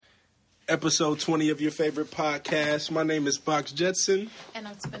episode 20 of your favorite podcast. My name is Box Jetson. And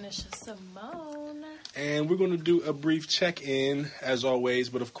I'm Spinisha Simone. And we're going to do a brief check-in, as always.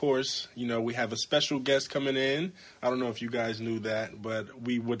 But, of course, you know, we have a special guest coming in. I don't know if you guys knew that, but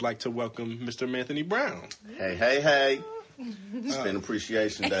we would like to welcome Mr. Anthony Brown. Hey. Spin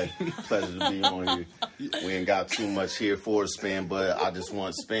Appreciation Day. Pleasure to be on here. We ain't got too much here for Spin, but I just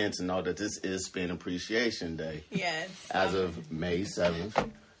want Spin to know that this is Spin Appreciation Day. Yes. As of May 7th,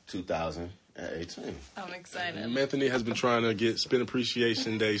 2018. I'm excited. Anthony has been trying to get Spin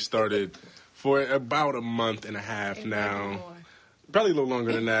Appreciation Day started for about a month and a half now. Probably a little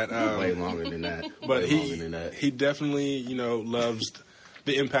longer than that. Way longer than that. But he definitely, you know, loves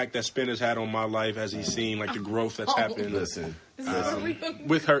the impact that Spin has had on my life as he's seen, like, the growth that's happened. Listen.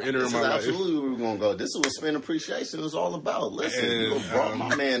 With her entering my life. Absolutely where we're going to go. This is what Spin Appreciation is all about. Listen, you brought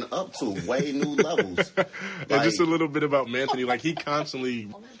my man up to way new levels. And just a little bit about Anthony. Like, he constantly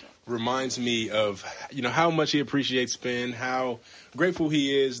reminds me of, you know, how much he appreciates Spin, how grateful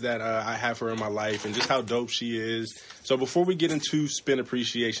he is that I have her in my life, and just how dope she is. So before we get into Spin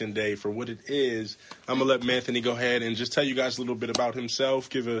Appreciation Day for what it is, I'm going to let Anthony go ahead and just tell you guys a little bit about himself,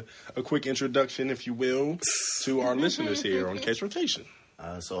 give a quick introduction, if you will, to our listeners here on Case Rotation.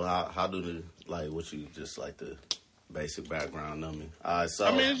 So how do what you just like the basic background of me? So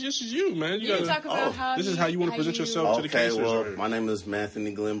I mean, it's just you, man. You gotta talk about how this is how you want to present yourself to the casers. Okay, well, my name is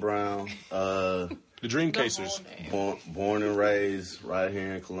Anthony Glenn Brown. The Dream Casers. Born and raised right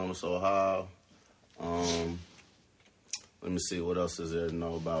here in Columbus, Ohio. Let me see, what else is there to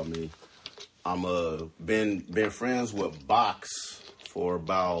know about me? I'm been friends with Box for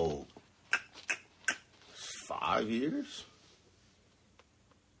about 5 years.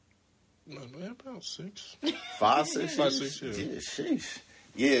 No, about 6. 5, 6 5, years? 6 years. Yeah, sheesh.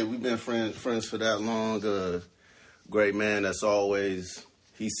 Yeah, we've been friends for that long. Great man, that's always,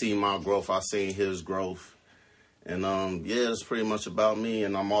 he's seen my growth, I've seen his growth. And it's pretty much about me.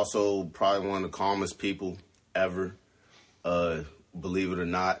 And I'm also probably one of the calmest people ever. Believe it or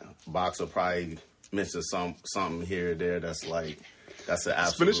not, Box will probably mention something here or there that's an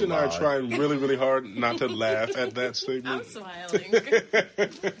absolute Spanish and I are trying really, really hard not to laugh at that statement. I'm smiling.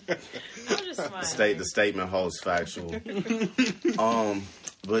 I'm just smiling. The statement holds factual.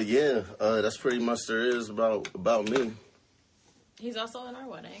 But yeah, that's pretty much there is about me. He's also in our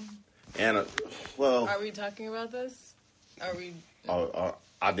wedding. And are we talking about this? Are we?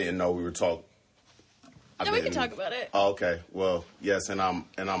 I didn't know we were talking. No, we can talk about it. Oh, okay. Well, yes, and I'm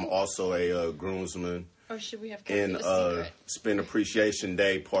also a groomsman. Or should we have in Spin Appreciation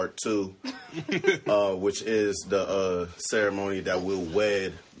Day Part 2, which is the ceremony that will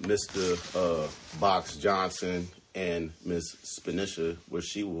wed Mr. Box Johnson and Miss Spinisha, where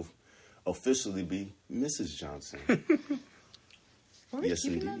she will officially be Mrs. Johnson. Were we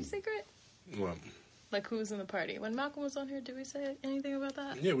keeping that secret? What? Like, who was in the party? When Malcolm was on here, did we say anything about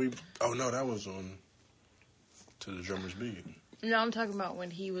that? Yeah, oh no, that was on To the Drummer's Beat. No, I'm talking about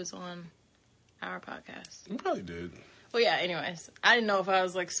when he was on our podcast. We probably did. Well, yeah, anyways. I didn't know if I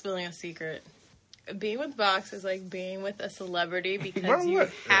was, like, spilling a secret. Being with Box is like being with a celebrity because you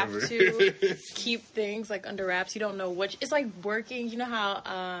have to keep things, like, under wraps. You don't know which... It's like working... You know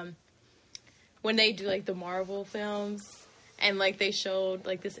how when they do, like, the Marvel films... And, like, they showed,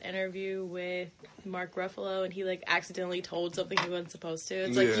 like, this interview with Mark Ruffalo, and he, like, accidentally told something he wasn't supposed to.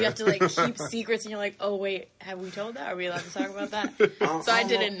 It's like, you have to, like, keep secrets, and you're like, oh, wait, have we told that? Are we allowed to talk about that? So I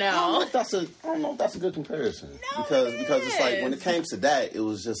didn't know. I don't know if that's a good comparison. No, because it's like, when it came to that, it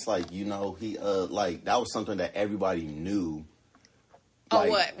was just like, you know, he, like, that was something that everybody knew.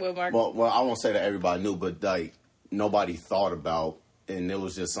 Like, what? With Mark? Well, I won't say that everybody knew, but, like, nobody thought about. And it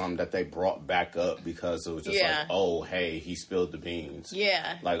was just something that they brought back up because it was just like, oh, hey, he spilled the beans.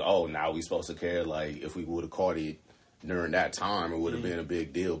 Yeah. Like, oh, now we supposed to care. Like, if we would have caught it during that time, it would have been a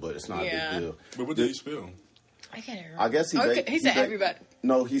big deal, but it's not a big deal. But what did he spill? I can't remember. I guess he said everybody.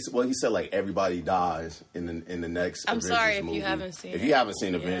 No, he said like everybody dies in the next. I'm Avengers sorry if movie. you haven't seen. If you haven't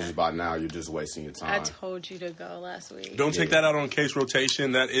seen Avengers by now, you're just wasting your time. I told you to go last week. Don't take that out on Case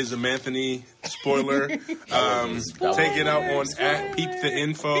Rotation. That is a Anthony spoiler. Take it out on at Peep the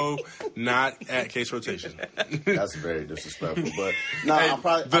Info, not at Case Rotation. That's very disrespectful. But no,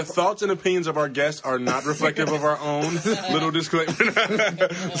 hey, the thoughts and opinions of our guests are not reflective of our own. Little disclaimer.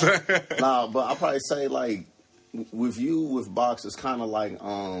 Nah, but I'll probably say like. With Box, it's kind of like,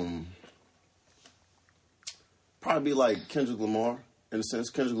 probably like Kendrick Lamar, in a sense.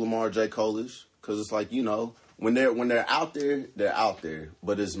 Kendrick Lamar, J. Cole-ish. Because it's like, you know, when they're out there, they're out there.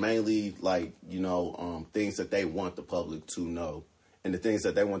 But it's mainly like, you know, things that they want the public to know. And the things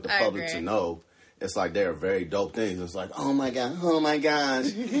that they want the public to know it's like they're very dope things. It's like, oh my god, oh my gosh,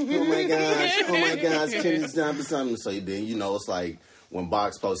 oh my gosh, oh my gosh, Kendra's done for something. So then, you know, it's like when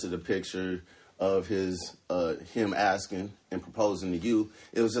Box posted a picture of his him asking and proposing to you,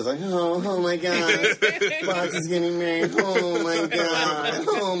 it was just like, oh my god, Box is getting married, oh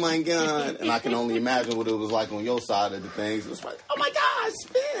my god, and I can only imagine what it was like on your side of the things. It was like, oh my god,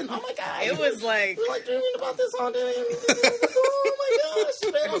 Spin, oh my god, it was like dreaming about this all day. Oh my gosh,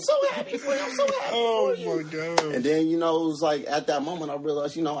 Spin, I'm so happy for you. I'm so happy for you. Oh my god! And then, you know, it was like at that moment I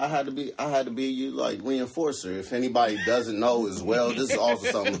realized, you know, I had to be you like reinforcer. If anybody doesn't know as well, this is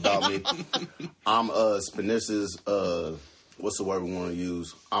also something about me. I'm Spanissa's what's the word we want to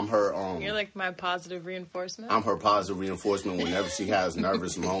use? I'm her You're like my positive reinforcement. I'm her positive reinforcement whenever she has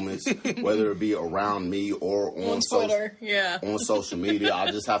nervous moments, whether it be around me or on Twitter, on social media.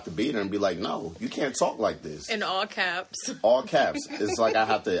 I just have to be there and be like, no, you can't talk like this. In all caps. All caps. It's like I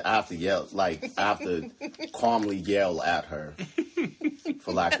have to yell, like I have to calmly yell at her.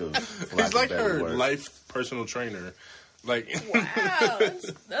 For lack of It's like her word. life personal trainer. Like wow,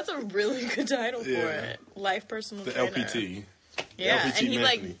 that's a really good title for it. Life personal the trainer. LPT. Yeah, LPT and he Anthony.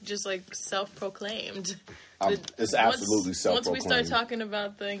 like just like self-proclaimed. It's absolutely self-proclaimed. Once we start talking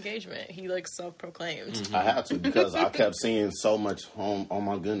about the engagement, he like self-proclaimed. Mm-hmm. I had to because I kept seeing so much. Oh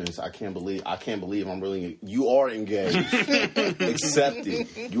my goodness! I can't believe I'm really. You are engaged, accepted.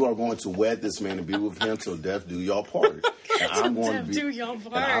 You are going to wed this man and be with him till death do y'all part. And I'm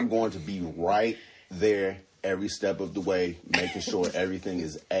going to be right there every step of the way, making sure everything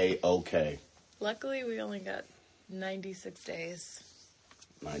is A-okay. Luckily, we only got 96 days.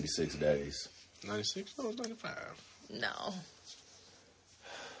 96 days. 96? No, it's 95. No.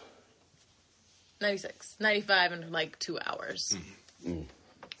 96. 95 in like 2 hours. Mm.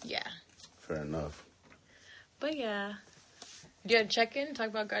 Yeah. Fair enough. But yeah. Do you want to check in, talk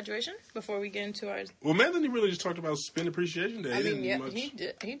about graduation before we get into our... Well, Anthony really just talked about Spin Appreciation Day. I mean, yeah, he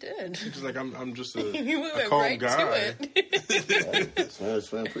did. He's just like, I'm just a, He went a calm right guy. to it.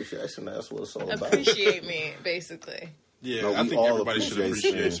 Spin Appreciation, that's what it's all about. Appreciate me, basically. Yeah, No, I think everybody should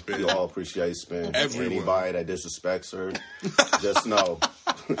appreciate Spin. We all appreciate Spin. Everyone. Anybody that disrespects her, just know.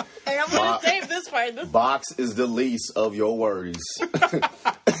 Hey, I'm going to save this part. Box is the least of your worries.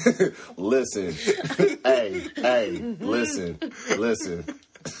 Listen. Hey, listen.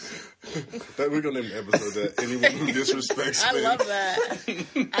 We're going to name the episode that anyone who disrespects Spin. I love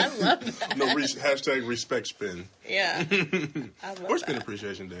that. No, hashtag respect Spin. Yeah. I love Or Spin that.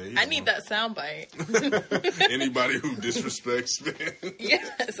 Appreciation Day. I need that soundbite. Anybody who disrespects Spin.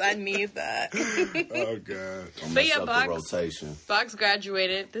 Yes, I need that. Oh, God. But yeah, the rotation. Box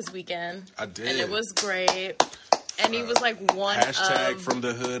graduated this weekend. I did. And it was great. And he was like one Hashtag of... from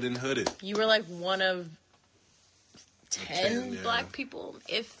the hood and hooded. You were like one of 10 yeah. black people,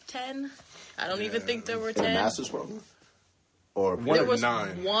 if 10. I don't even think there were In the 10. master's program? Or There was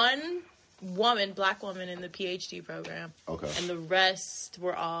 9. one black woman in the PhD program. Okay. And the rest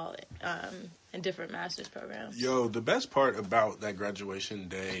were all in different master's programs. Yo, the best part about that graduation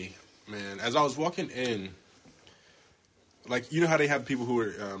day, man, as I was walking in, like, you know how they have people who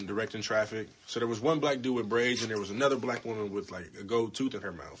are directing traffic? So there was one black dude with braids, and there was another black woman with, like, a gold tooth in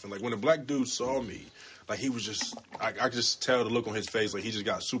her mouth. And, like, when the black dude saw me, like, he was just, I could just tell the look on his face, like, he just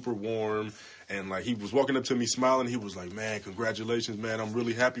got super warm. And, like, he was walking up to me smiling. He was like, man, congratulations, man. I'm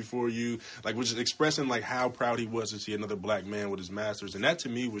really happy for you. Like, was just expressing, like, how proud he was to see another black man with his master's. And that, to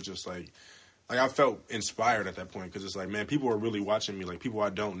me, was just, like, I felt inspired at that point because it's like, man, people are really watching me, like people I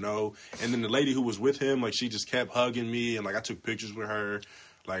don't know. And then the lady who was with him, like she just kept hugging me, and like I took pictures with her.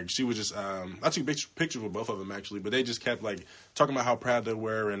 Like she was just, I took pictures with both of them actually, but they just kept like talking about how proud they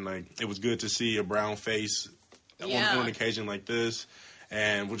were, and like it was good to see a brown face on an occasion like this.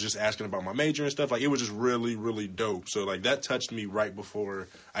 And was just asking about my major and stuff. Like, it was just really, really dope. So, like, that touched me right before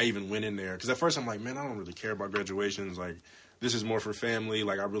I even went in there. Because at first I'm like, man, I don't really care about graduations. Like, this is more for family.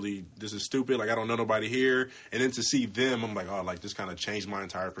 Like, this is stupid. Like, I don't know nobody here. And then to see them, I'm like, oh, like, this kind of changed my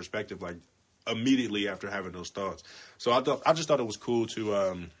entire perspective, like, immediately after having those thoughts. So I just thought it was cool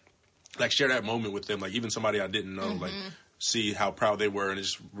to, like, share that moment with them. Like, even somebody I didn't know, like, see how proud they were. And it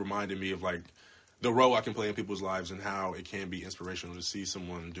just reminded me of, like, the role I can play in people's lives and how it can be inspirational to see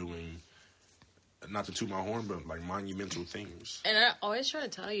someone doing, not to toot my horn, but like monumental things. And I always try to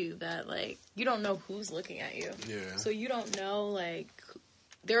tell you that, like, you don't know who's looking at you. Yeah. So you don't know, like,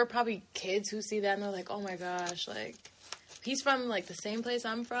 there are probably kids who see that and they're like, oh my gosh, like, he's from, like, the same place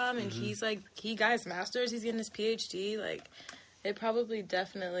I'm from, and he's, like, he got his master's, he's getting his PhD. Like, it probably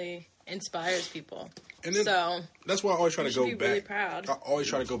definitely inspires people. And then, so that's why I always try to go be back. really proud. I always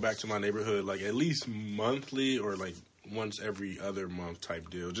try to go back to my neighborhood, like, at least monthly or, like, once every other month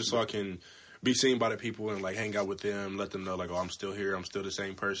type deal, just so I can be seen by the people and like hang out with them, let them know like, oh, I'm still here, I'm still the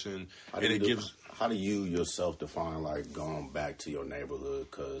same person, and it gives. How do you yourself define like going back to your neighborhood?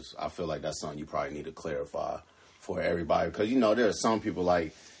 Because I feel like that's something you probably need to clarify for everybody. Because there are some people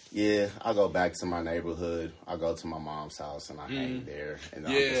like, yeah, I go back to my neighborhood. I go to my mom's house and I hang there, and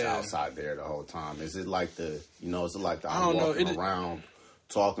I'm just outside there the whole time. Is it like I'm walking around,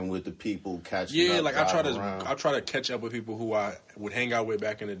 talking with the people, catching up? Like I try to catch up with people who I would hang out with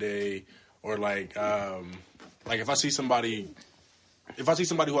back in the day, or like if I see somebody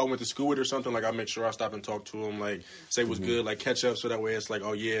who I went to school with or something, like I make sure I stop and talk to them, like say what's good, like catch up, so that way it's like,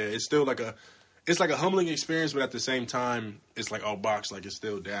 oh yeah, it's still like a humbling experience, but at the same time, it's like, oh, Box, like it's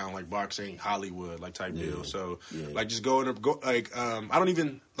still down, like Box ain't Hollywood, like type deal. So like just I don't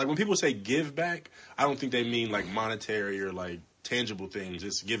even like when people say give back, I don't think they mean like monetary or like tangible things.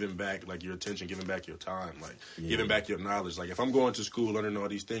 It's giving back like your attention, giving back your time, like giving back your knowledge. Like if I'm going to school learning all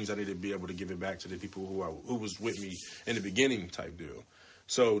these things, I need to be able to give it back to the people who was with me in the beginning type deal.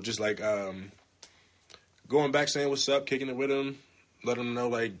 So just like going back, saying what's up, kicking it with them, let them know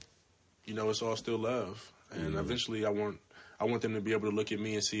like, it's all still love. And eventually I want them to be able to look at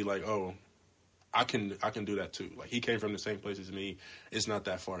me and see like, oh, I can do that too. Like he came from the same place as me. It's not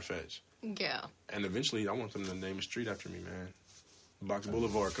that far fetched. Yeah. And eventually I want them to name a street after me, man. Box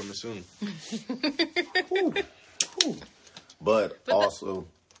Boulevard coming soon. But also,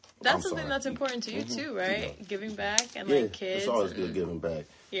 that's something that's important to you too, right? Giving back and like kids. It's always good giving back.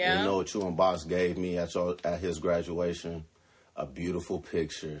 Yeah. And what you and Box gave me at his graduation, a beautiful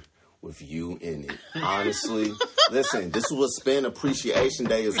picture with you in it. Honestly, listen, this is what Spin Appreciation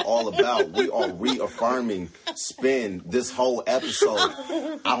Day is all about. We are reaffirming Spin this whole episode.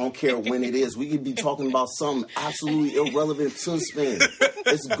 I don't care when it is. We could be talking about something absolutely irrelevant to Spin.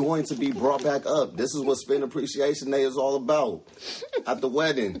 It's going to be brought back up. This is what Spin Appreciation Day is all about. At the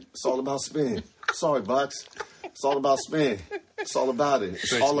wedding, it's all about Spin. Sorry, Box. It's all about Spin. It's all about it.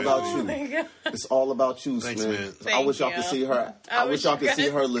 It's all about you. It's all about you, Spin. I wish y'all could see her. I wish y'all could see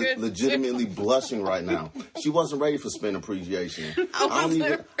her legitimately blushing right now. She wasn't ready for Spin Appreciation. I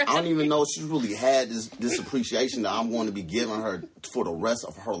don't even know if she really had this appreciation that I'm going to be giving her for the rest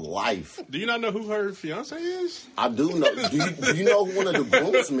of her life. Do you not know who her fiance is? I do know. Do you know who one of the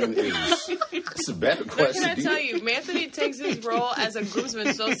groomsmen is? It's a better question. But can I tell you, Anthony takes his role as a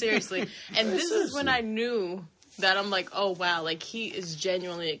groomsman so seriously, and this is when I knew that I'm like, oh wow, like he is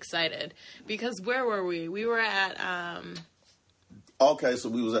genuinely excited. Because where were we? We were at Okay, so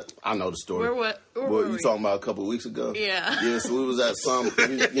we was at, I know the story. Where were you we? Talking about a couple of weeks ago? Yeah. Yeah, so we was at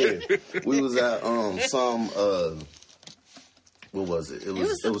we was at some what was it? It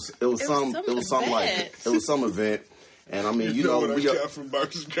was some event. And I mean, you know what I got from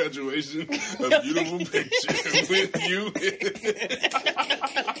Box's graduation? A beautiful picture with you.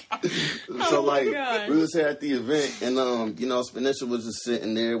 So we was here at the event, and Spanisha was just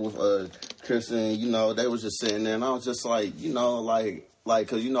sitting there with Kristen. They was just sitting there, and I was just like,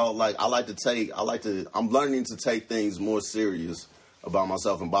 because I'm learning to take things more serious about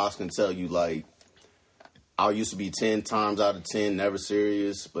myself. And Box can tell you, like, I used to be 10 times out of 10 never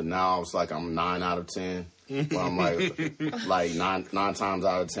serious, but now it's like I'm 9 out of 10. Well, I'm like nine times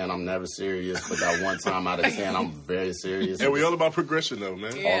out of 10, I'm never serious. But that one time out of 10, I'm very serious. And we all about progression, though,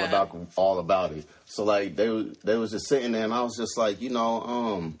 man. Yeah. All about it. So like they was just sitting there, and I was just like, hey,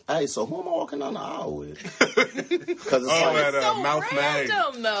 so who am I walking down the aisle with? Because at so Mouth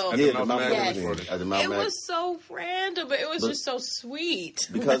random, though. Yeah, the Mouth Mag. It was so random, but it was just so sweet.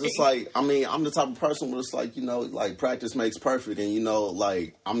 Because it's like, I mean, I'm the type of person where it's like, like practice makes perfect, and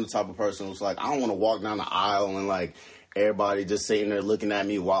like I'm the type of person who's like, I don't want to walk down the aisle and like everybody just sitting there looking at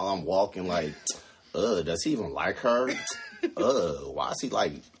me while I'm walking, like, does he even like her? Why is he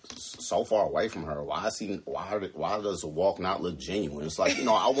like so far away from her? Why does the walk not look genuine? It's like,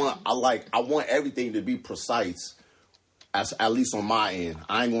 I want everything to be precise, at least on my end.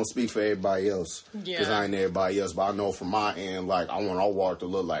 I ain't gonna speak for everybody else because I ain't everybody else, but I know from my end, like, I want our walk to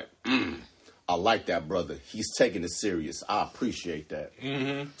look like, I like that brother. He's taking it serious. I appreciate that.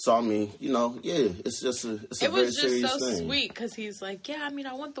 Mm-hmm. So, I mean, it's just a very serious thing. It was just so sweet because he's like, I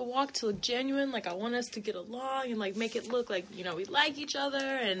want the walk to look genuine. Like, I want us to get along and, like, make it look like, we like each other.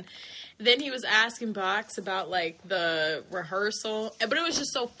 And then he was asking Box about, like, the rehearsal. But it was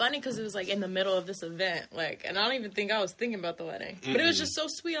just so funny because it was, like, in the middle of this event. Like, and I don't even think I was thinking about the wedding. Mm-hmm. But it was just so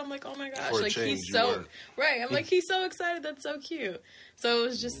sweet. I'm like, oh, my gosh. For like, he's so... Right. I'm like, he's so excited. That's so cute. So it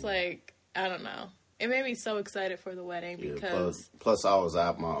was just, like... I don't know. It made me so excited for the wedding because... Plus I was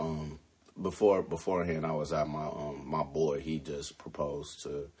at my, beforehand, I was at my boy. He just proposed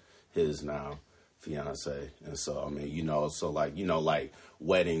to his now fiance. And so, I mean, you know, so like, you know, like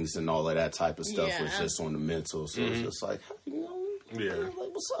weddings and all of that type of stuff was just on the mental. So it's just like, hey, you know, like,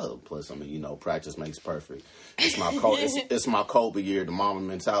 what's up? Plus, I mean, you know, practice makes perfect. It's my it's my Kobe year, the mama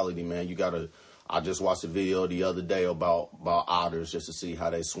mentality, man. You gotta. I just watched a video the other day about otters just to see how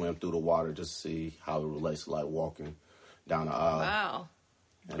they swim through the water, just to see how it relates to like walking down the aisle. Wow.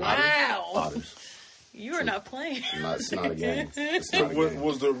 And otters. You are not playing. It's not a game. It's not a game. What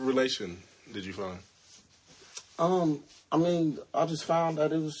was the relation? Did you find? I mean, I just found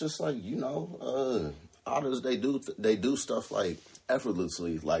that it was just like, you know, otters, they do stuff like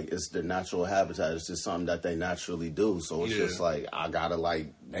effortlessly, like it's their natural habitat. It's just something that they naturally do. So it's just like, I gotta like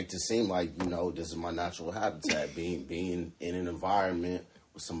make it seem like, you know, this is my natural habitat. being in an environment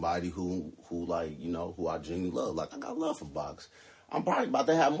with somebody who like, you know, who I genuinely love. Like, I got love for Box. I'm probably about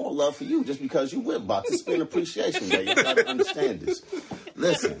to have more love for you just because you with Box. It's been appreciation day. You gotta understand this.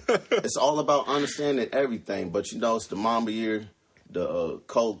 Listen, it's all about understanding everything. But you know, it's the Mamba year, the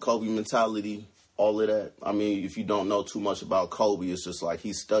Kobe mentality, all of that. I mean, if you don't know too much about Kobe, it's just like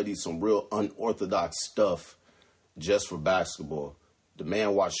he studied some real unorthodox stuff just for basketball. The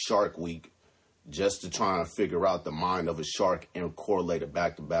man watched Shark Week just to try and figure out the mind of a shark and correlate it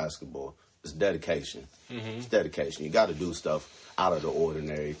back to basketball. It's dedication. It's dedication. You got to do stuff out of the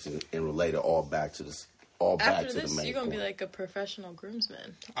ordinary and relate it all back to this. After this, you're going to be like a professional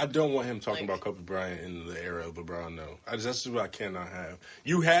groomsman. I don't want him talking about Kobe Bryant in the era of LeBron, no. That's what I cannot have.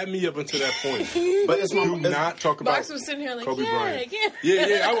 You had me up until that point. But it's not talk about Box was sitting here like, Kobe Bryant.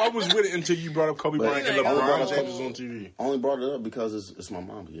 I was with it until you brought up Kobe Bryant and LeBron James was on TV. I only brought it up because it's my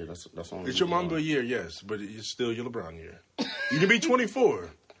Mamba year. That's only. It's your Mamba year, yes, but it's still your LeBron year. You can be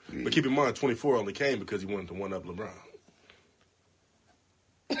 24, but keep in mind, 24 only came because he wanted to one-up LeBron.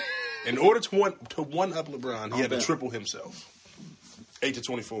 In order to one-up LeBron, he had to triple himself.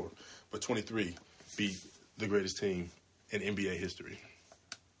 8-24, but 23 beat the greatest team in NBA history.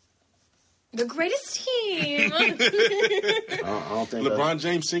 The greatest team. I don't think LeBron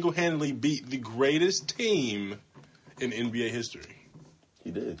James single-handedly beat the greatest team in NBA history. He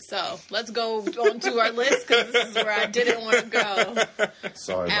did. So let's go on to our list because this is where I didn't want to go.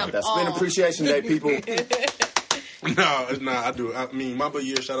 Sorry about that. It's been Appreciation Day, people. No, it's not. I do. I mean, Mamba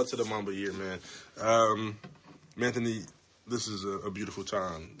year. Shout out to the Mamba year, man. Anthony, this is a beautiful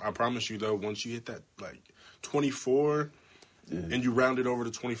time. I promise you, though, once you hit that like 24, and you round it over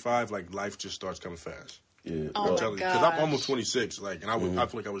to 25, like life just starts coming fast. Yeah. Oh, I'm telling you, because I'm almost 26, like, and I feel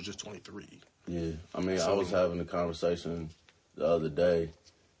like I was just 23. Yeah. I mean, I was having a conversation the other day,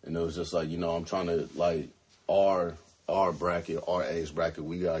 and it was just like, you know, I'm trying to like our bracket, our age bracket,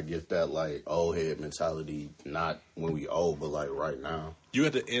 we gotta get that like old head mentality, not when we old, but like right now. You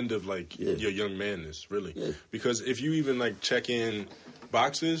at the end of like your young manness, really, because if you even like check in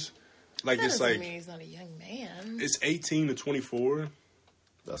boxes, like that it's doesn't like mean he's not a young man. It's 18 to 24.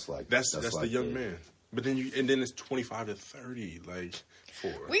 That's like that's like the young man. But then then it's 25 to 30, like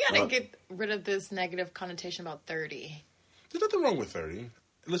 4. We gotta get rid of this negative connotation about 30. There's nothing wrong with 30.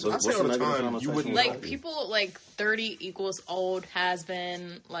 Listen, I say all the time, you wouldn't like people like 30 equals old, has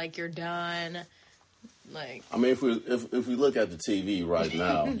been, like you're done. Like, I mean, if we look at the TV right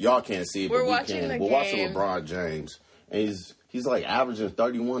now, y'all can't see it, but we can. We're watching LeBron James, and he's like averaging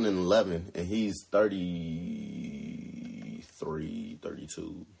 31 and 11, and he's 33,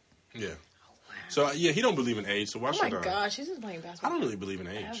 32. Yeah. Oh, wow. So he don't believe in age. So why should I? Oh my gosh, he's just playing basketball. I don't really believe in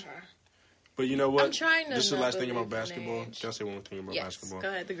age. Ever. But you know what? I'm trying to. This is the last thing about basketball. Can I say one more thing about basketball? Go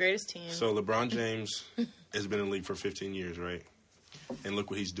ahead. The greatest team. So LeBron James has been in the league for 15 years, right? And look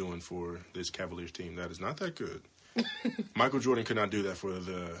what he's doing for this Cavaliers team. That is not that good. Michael Jordan could not do that for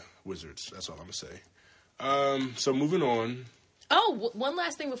the Wizards. That's all I'm gonna say. So moving on. Oh, one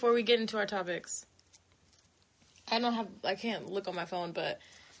last thing before we get into our topics. I can't look on my phone, but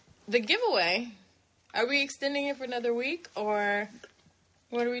the giveaway. Are we extending it for another week or?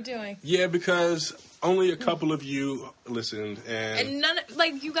 What are we doing? Yeah, because only a couple of you listened, and none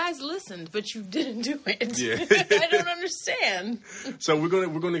you guys listened, but you didn't do it. Yeah, I don't understand. So we're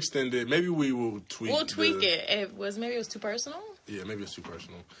gonna extend it. Maybe we will tweak. We'll tweak it. Maybe it was too personal. Yeah, maybe it's too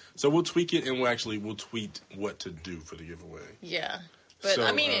personal. So we'll tweak it, and we'll tweet what to do for the giveaway. Yeah. But, so,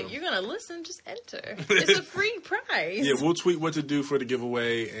 I mean, if you're going to listen, just enter. It's a free prize. Yeah, we'll tweet what to do for the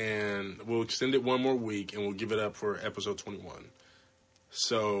giveaway, and we'll extend it one more week, and we'll give it up for episode 21.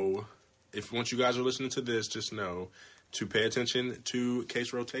 So, once you guys are listening to this, just know to pay attention to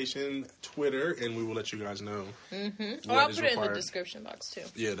Case Rotation Twitter, and we will let you guys know. Mm-hmm. Or I'll put it in the description box, too.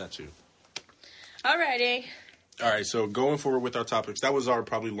 Yeah, that too. Alrighty. All right, so going forward with our topics, that was our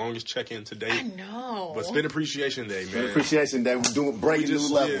probably longest check-in to date. I know. But Spin Appreciation Day, man. Spin Appreciation Day, we're breaking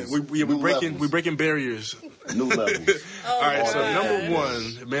new levels. We're breaking barriers. New levels. All right, so God. number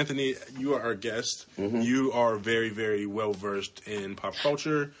one, Anthony, you are our guest. Mm-hmm. You are very, very well versed in pop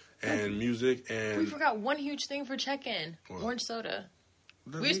culture and music. And We forgot one huge thing for check-in. What? Orange soda.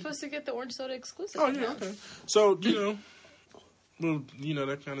 We were supposed to get the orange soda exclusive. Oh, yeah, okay. So, well,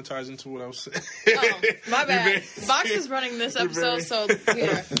 that kind of ties into what I was saying. Oh, my bad. Box is running this episode, so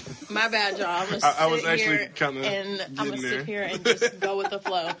here, my bad, y'all. I'm gonna I was sit actually here kinda and I'm gonna getting sit there. here and just go with the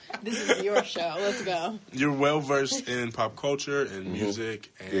flow. This is your show. Let's go. You're well versed in pop culture and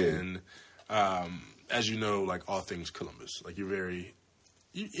music, and as you know, like all things Columbus. Like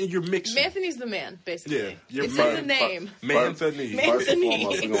you're mixing. Anthony's the man, basically. Yeah, you're It's in the name. Anthony. First and Anthony.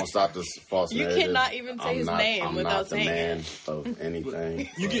 foremost, we're going to stop this false You narrative. cannot even say his name I'm without not the saying man it. of anything.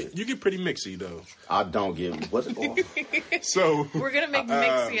 You get pretty mixy though. I don't get what. So We're gonna make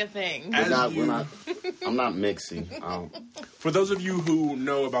Mixie a thing. as we're not. I'm not mixy. for those of you who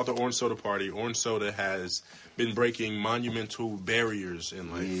know about the Orange Soda Party, Orange Soda has been breaking monumental barriers and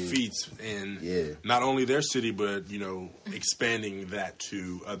feats in not only their city but expanding that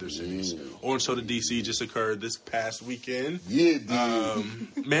to other cities. Orange Soda DC just occurred this past weekend. Yeah,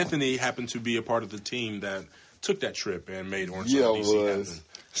 dude. Anthony happened to be a part of the team that took that trip and made Orange Soda DC happen.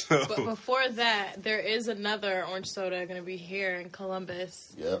 So, But before that, there is another orange soda going to be here in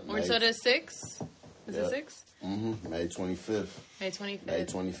Columbus. Yep, Orange May- soda 6? Is it 6? May 25th. May 25th. May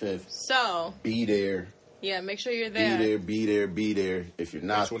 25th. So, Be there. yeah, make sure you're Be there. there. Be there. Be there. If you're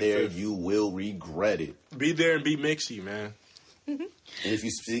not May there, 25th. you will regret it. be there and be mixy, man. And if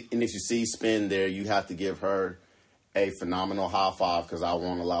you see Spin there, you have to give her a phenomenal high five because I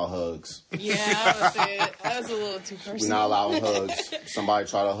won't allow hugs. Yeah, I would say it. That was a little too We're personal. not allowing hugs. Somebody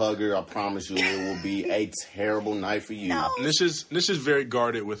try to hug her, I promise you it will be a terrible night for you. No. Nish is very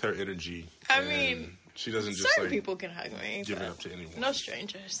guarded with her energy. I and mean, she doesn't just certain people can hug me. give it but up to anyone. no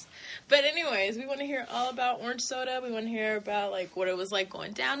strangers. But anyways, we want to hear all about orange soda. We want to hear about what it was like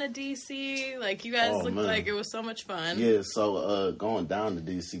going down to DC. Like you guys looked man. like it was so much fun. Yeah, so going down to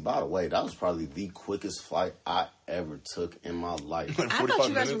DC, by the way, that was probably the quickest flight I ever took in my life. I thought 45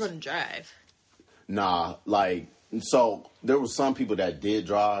 you guys were minutes? going to drive. Nah, so there was some people that did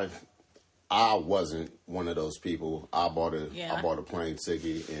drive. I wasn't one of those people. I bought a plane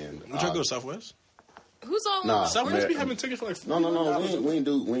ticket and Would y'all go Southwest? Who's all Nah. Southwest be Amer- having tickets for like No, $41. we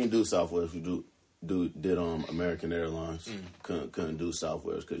didn't do Southwest. We did American Airlines. Couldn't do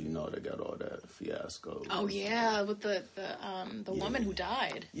Southwest because they got all that fiasco. Oh yeah, with the woman who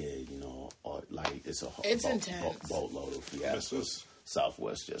died. Yeah, it's a It's intense. boatload of fiasco. Yes.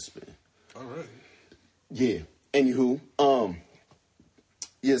 Southwest just been. All right. Yeah. Anywho,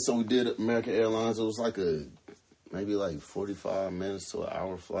 so we did American Airlines. It was maybe 45 minutes to an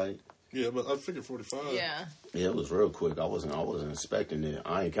hour flight. Yeah, but I figured 45. Yeah. Yeah, it was real quick. I wasn't expecting it.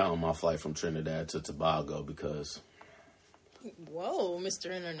 I ain't counting my flight from Trinidad to Tobago because Whoa,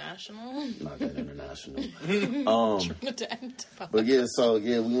 Mr. International. not that international. Trinidad. But yeah,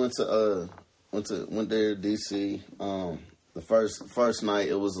 we went there to DC. The first night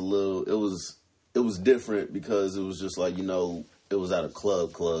it was different because it was just it was at a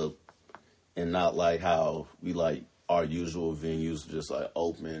club and not like how we our usual venues just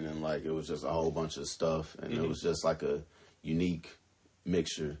open and it was just a whole bunch of stuff and it was just a unique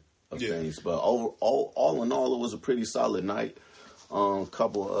mixture of things. But all in all, it was a pretty solid night. A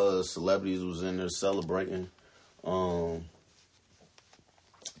couple of celebrities was in there celebrating.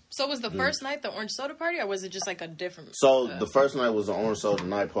 So was the first night the orange soda party, or was it just a different? So the first night was the Orange Soda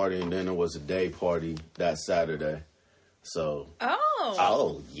night party, and then there was a day party that Saturday. So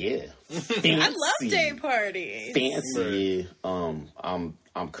yeah, fancy. I love day parties. Fancy.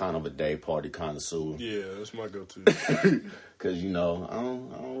 I'm kind of a day party connoisseur. Yeah, that's my go-to. Cause I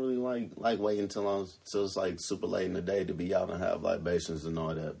don't really like waiting till it's super late in the day to be out and have libations and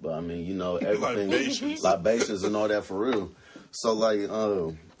all that. But I mean, everything libations and all that for real.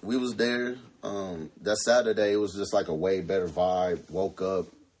 So we was there. That Saturday it was just a way better vibe. Woke up,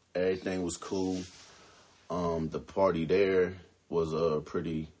 everything was cool. The party there was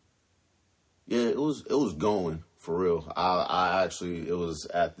pretty. Yeah, it was going for real. I actually it was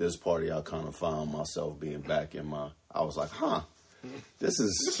at this party I kind of found myself being back in my. I was like, this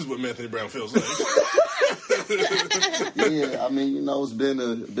is what Anthony Brown feels like. Yeah, I mean, it's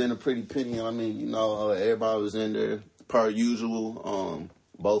been a pretty penny. I mean, everybody was in there per usual.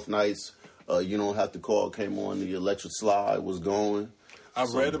 Both nights, you don't have to call. Came on, the electric slide was going.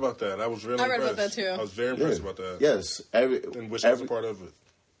 I've read about that. I was really I read impressed. about that too. I was very impressed about that. Yes, And which was a part of it.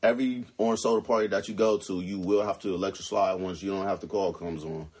 every orange soda party that you go to, you will have to electric slide once you don't have the call comes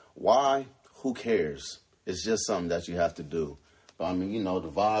on. Why? Who cares? It's just something that you have to do. But I mean, you know, the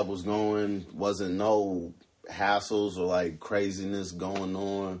vibe was going, wasn't no hassles or like craziness going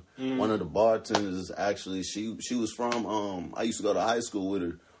on. One of the bartenders actually, she was from I used to go to high school with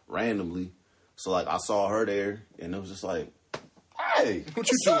her randomly. So like I saw her there and it was just like, hey,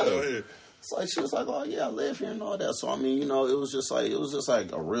 What you doing out here? it's like she was like, oh yeah, I live here and all that. So I mean, you know, it was just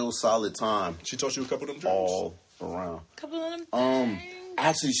like a real solid time She taught you a couple of them drinks? all around. Couple of them.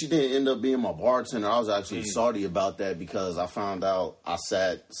 Actually, she didn't end up being my bartender. I was actually salty about that because I found out I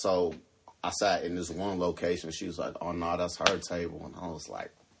sat in this one location. She was like, oh no, that's her table. And I was like,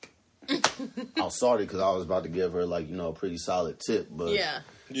 I was sorry because I was about to give her like, you know, a pretty solid tip. But Yeah.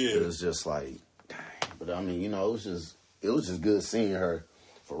 it was just like, dang. But I mean, you know, it was just good seeing her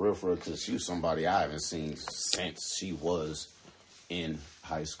for real, because she was somebody I haven't seen since she was in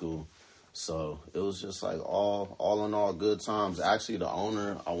high school. So it was just like all in all good times. Actually, the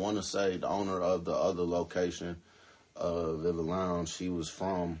owner of the other location, Vivid Lounge, she was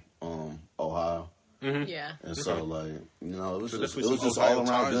from Ohio. Yeah. And so like, you know, it was So just definitely some all Ohio around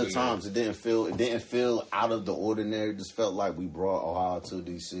ties good in there. times. It didn't feel out of the ordinary. It just felt like we brought Ohio to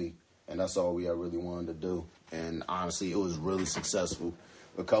DC, and that's all we really wanted to do. And honestly, it was really successful.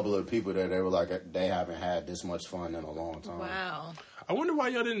 A couple of people there, they were like, they haven't had this much fun in a long time. Wow. I wonder why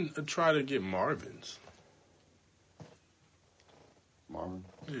y'all didn't try to get Marvin's. Marvin?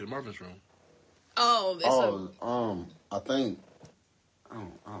 Yeah, Marvin's Room. Oh, it's I think I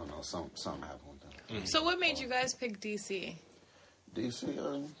don't know. Something happened with them. so what made you guys pick DC? DC,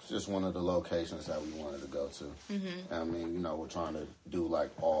 it's just one of the locations that we wanted to go to. Mm-hmm. I mean, you know, we're trying to do like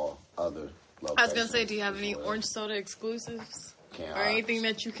all other locations. I was gonna say, do you have as any well. orange soda exclusives Can't or anything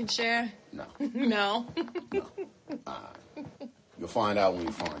that you can share? No. No. You'll find out when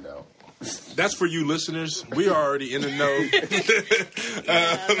you find out. That's for you listeners. We are already in the know.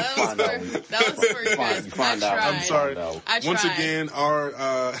 Yeah, that was for you guys. You find I out. tried. I'm sorry. I tried. Once again,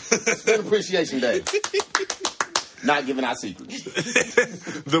 our It's been Appreciation Day. Not giving out secrets.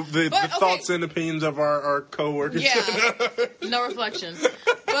 the thoughts and opinions of our coworkers. Yeah, no reflection.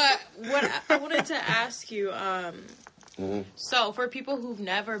 But what I wanted to ask you, so for people who've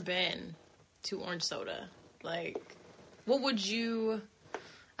never been to orange soda, like, what would you?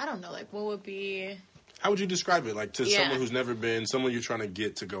 I don't know, like, what would be? How would you describe it? Like to Yeah. someone who's never been, someone you're trying to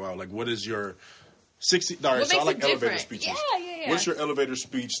get to go out. Like, what is your 60? All right, What so I makes like it elevator different? speeches. Yeah. What's your elevator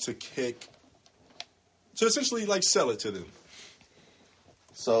speech to essentially like sell it to them?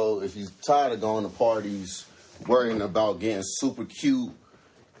 So if you're tired of going to parties, worrying about getting super cute,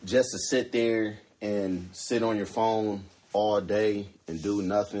 just to sit there and sit on your phone all day and do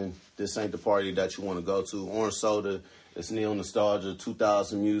nothing, this ain't the party that you want to go to. Orange soda, it's neo nostalgia,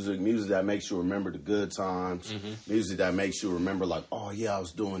 2000 music that makes you remember the good times, music that makes you remember like, oh yeah, I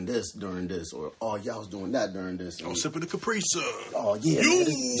was doing this during this, or oh yeah, I was doing that during this. Oh, sipping the Capri Sun. Oh yeah, man,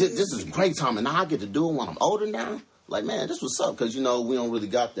 this is a great time, and now I get to do it when I'm older now. Like, man, this was up because, you know, we don't really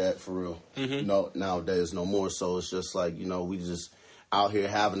got that for real. No, nowadays no more. So it's just like, you know, we just out here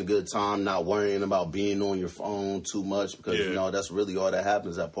having a good time, not worrying about being on your phone too much because, you know, that's really all that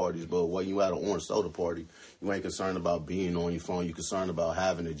happens at parties. But when you at an orange soda party, you ain't concerned about being on your phone. You're concerned about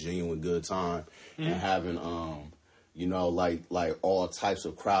having a genuine good time and having, you know, like all types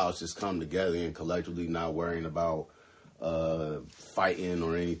of crowds just come together and collectively not worrying about fighting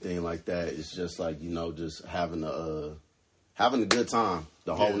or anything like that. It's just like, you know, just having a good time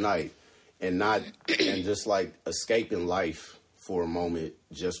the whole night and just like escaping life for a moment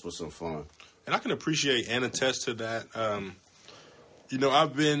just for some fun. And I can appreciate and attest to that. You know,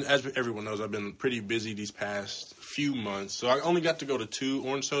 I've been, as everyone knows, I've been pretty busy these past few months. So I only got to go to 2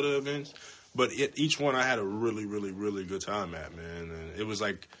 orange soda events, but each one I had a really, really, really good time at, man. And it was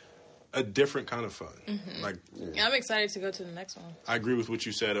like a different kind of fun. Like, Yeah, I'm excited to go to the next one. I agree with what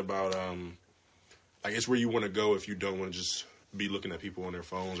you said about, like, it's where you want to go if you don't want to just be looking at people on their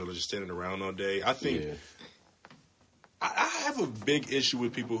phones or just standing around all day. I think I have a big issue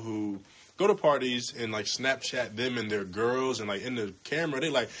with people who go to parties and like Snapchat them and their girls and like in the camera they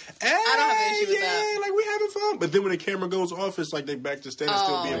like, hey, I don't have an issue with that. like we having fun. But then when the camera goes off, it's like they back to standing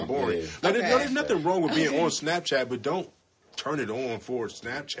still being boring. Yeah. Like, Okay. there's nothing wrong with being on Snapchat, but don't turn it on for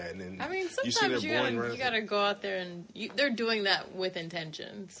Snapchat. And I mean, you see sometimes that boring you gotta go out there and they're doing that with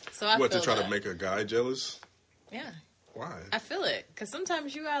intentions. So I what feel to try that. to make a guy jealous? Yeah, Why? I feel it because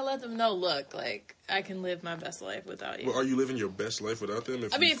sometimes you gotta let them know. Look, like I can live my best life without you. Well, are you living your best life without them?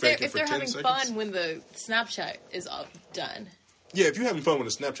 I mean, you if they're, faking if for they're 10 having seconds? fun when the Snapchat is done. Yeah, if you're having fun when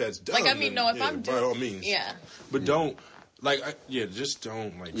the Snapchat's done. Like, I mean, then, no, if yeah, I'm by doing, all means. yeah, But don't, Like, just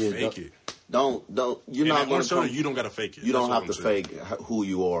don't fake it. Don't. You're not going to. You don't got to fake it. You don't have to fake who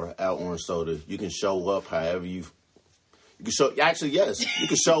you are at Orange Soda. You can show up however you. You can show. Actually, yes, you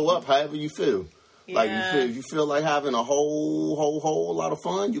can show up however you feel. Yeah. Like you feel like having a whole lot of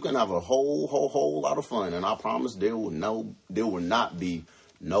fun. You can have a whole lot of fun, and I promise there will not be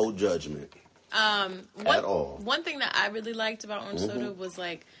no judgment at all. One thing that I really liked about Orange Soda was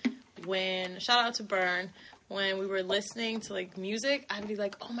like when shout out to Burn. When we were listening to like music, I'd be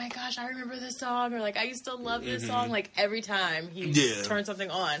like, "Oh my gosh, I remember this song," or like, "I used to love this song." Like every time he turned something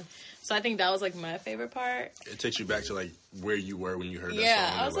on, so I think that was like my favorite part. It takes you back to like where you were when you heard that song.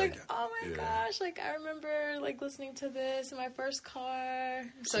 Yeah, I was like, "Oh my gosh!" Like I remember like listening to this in my first car.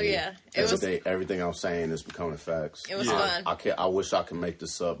 So it was everything I'm saying is becoming facts. It was fun. I wish I could make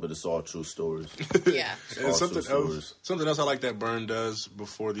this up, but it's all true stories. Yeah, and something else I like that Burn does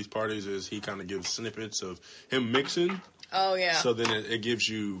before these parties is he kind of gives snippets of him mixing. Oh yeah. So then it gives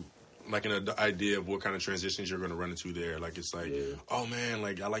you like an idea of what kind of transitions you're going to run into there. Like it's like, oh man,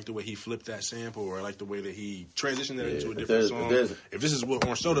 like I like the way he flipped that sample, or I like the way that he transitioned that into a different song. If this is what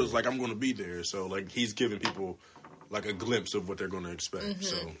Orange Soda is like, I'm going to be there. So like he's giving people like a glimpse of what they're going to expect.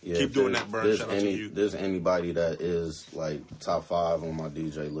 So keep doing that, Burn. Shout out to you. There's anybody that is like top 5 on my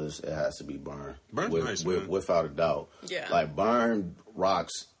DJ list, it has to be Burn. Burn's nice, man. Without a doubt. Yeah. Like Burn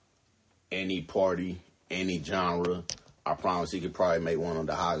rocks any party, any genre. I promise he could probably make one of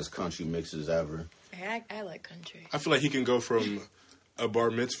the hottest country mixes ever. I like country. I feel like he can go from a bar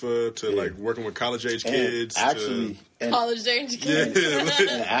mitzvah to like working with college age kids. College age kids.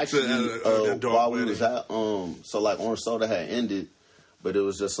 And actually, while we was at so like Orange Soda had ended, but it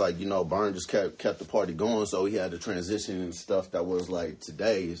was just like, you know, Burn just kept the party going, so he had to transition and stuff that was like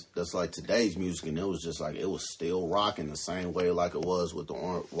today's music, and it was just like it was still rocking the same way like it was with the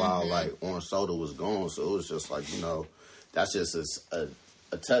while like Orange Soda was going. So it was just like, you know, that's just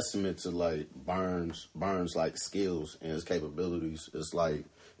a testament to like Burns like skills and his capabilities. It's like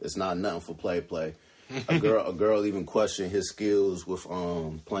it's not nothing for play. A girl even questioned his skills with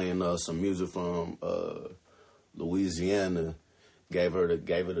playing some music from Louisiana. Gave her the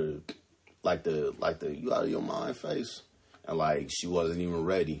you out of your mind face, and like she wasn't even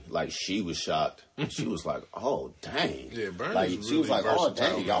ready. Like she was shocked. She was like, "Oh dang!" Yeah, Burns like really she was like, "Oh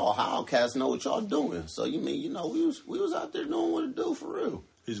versatile, dang, y'all Outcasts know what y'all doing." So you mean, you know, we was out there doing what it do for real.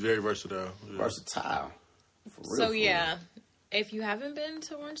 He's very versatile. Yeah. Versatile. For real, so yeah, if you haven't been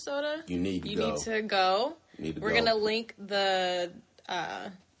to Orange Soda, you need to go. We're gonna link the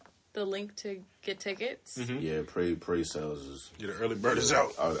link to get tickets. Yeah, pre-sales is... Yeah, the early bird is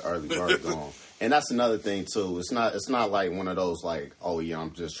out. Early bird gone. And that's another thing, too. It's not like one of those, like, oh, yeah,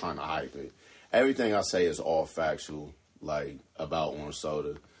 I'm just trying to hype it. Everything I say is all factual, like, about Orange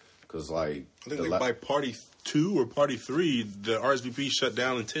Soda. Because, like... I think by party 2 or party 3, the RSVP shut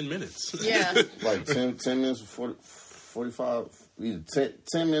down in 10 minutes. Yeah. Like 10 minutes, 45... Either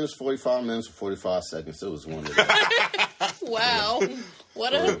 10 minutes, 45 minutes, or 45 seconds. It was one of them. Wow.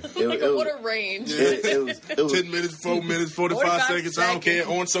 What a range. It was 10 minutes, 4 minutes, 45 seconds. I don't care.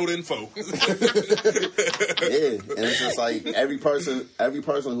 Orange Soda info. Yeah. And it's just like every person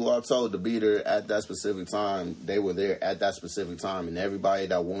who I told to be there at that specific time, they were there at that specific time. And everybody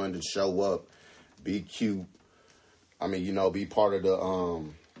that wanted to show up, be cute, I mean, you know, be part of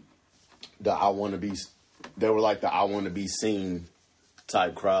the I want to be... They were like the I want to be seen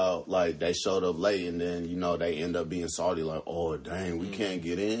type crowd. Like they showed up late, and then you know they end up being salty. Like, oh dang, we can't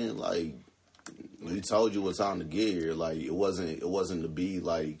get in. Like we told you what time to get here. Like it wasn't to be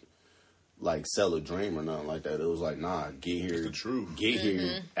like sell a dream or nothing like that. It was like, nah, get here. It's the truth. Get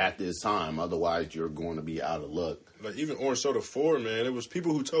here at this time. Otherwise, you're going to be out of luck. Like even Orange Soda 4, man. It was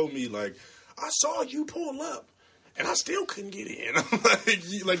people who told me like, I saw you pull up, and I still couldn't get in.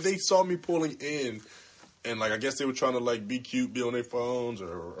 like they saw me pulling in. And, like, I guess they were trying to, like, be cute, be on their phones,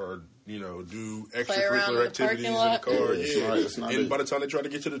 or you know, do extracurricular activities in the car. Yeah. And by the time they tried to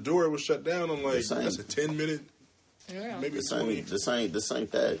get to the door, it was shut down. I'm like, that's a 10-minute, maybe this 20. This ain't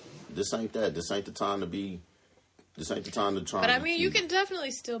that. This ain't the time to be. This ain't the time to try. But, I mean, you can definitely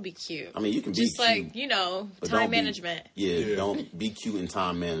still be cute. I mean, you can just be cute. Just, like, you know, time management. Don't be cute and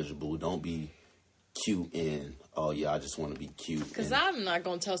time manageable. Don't be cute and... Oh yeah, I just want to be cute. Because I'm not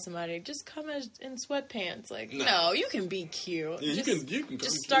gonna tell somebody just come in sweatpants. Like, no, you can be cute. Yeah, you can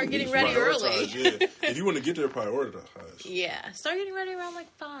just start getting ready early. Yeah. If you want to get there, prioritize. Yeah, start getting ready around like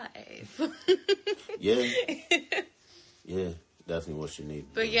 5. Yeah, definitely what you need.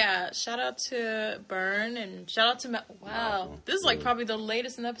 But yeah, shout out to Burn and shout out to Malcolm. This is like probably the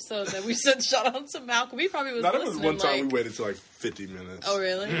latest in episode that we said shout out to Malcolm. He probably was listening. That was one time we waited till like 50 minutes. Oh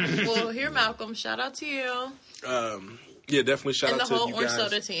really? Well, here Malcolm, shout out to you. Yeah, definitely shout and out the to whole you Orange guys.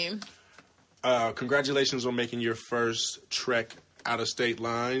 Soda team. Congratulations on making your first trek out of state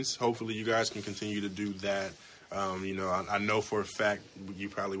lines. Hopefully you guys can continue to do that. I know for a fact you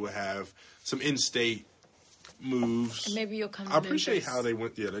probably will have some in-state moves. And maybe you'll come to I appreciate Memphis. how they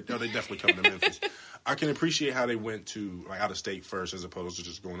went. Yeah, they definitely come to Memphis. I can appreciate how they went to like out of state first, as opposed to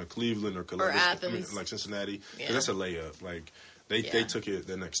just going to Cleveland or Columbus, Athens. like Cincinnati. 'Cause Yeah. that's a layup. Like they took it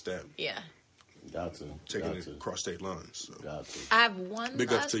the next step, Yeah. Got to. taking it across state lines. So. Got to. I have one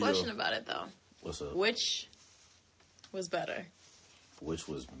Big ups last to you. question about it, though. What's up? Which was better? Which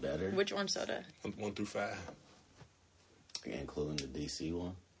was better? Which orange soda? 1 through 5. Including the DC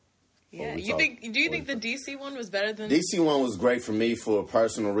one? Yeah. we Do you talk- think the DC one was better than... DC one was great for me for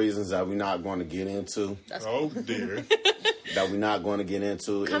personal reasons that we're not going to get into. Oh dear. That we're not going to get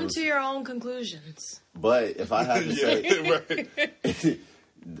into. Come to your own conclusions. But if I had to say, Yeah, right.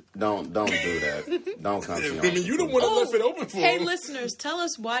 don't do that. Don't come to your I own mean, you the one that left it open for Hey, him. listeners, tell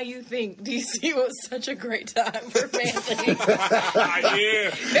us why you think DC was such a great time for Anthony.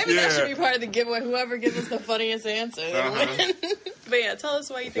 Yeah. Maybe that should be part of the giveaway. Whoever gives us the funniest answer. they'll win. But yeah, tell us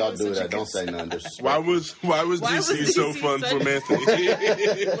why you think Y'all it was do such a that. good Don't say nothing disrespectful. Why was Why DC was so DC fun such- for Anthony?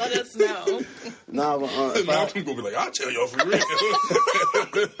 Let us know. Nah, but if I- Malcolm gonna be like, I'll tell y'all for real.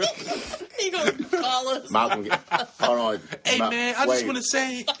 He gonna call us. Malcolm, hold on. Hey man, I just want to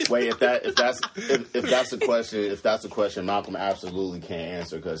say. Wait, if that's a question, Malcolm absolutely can't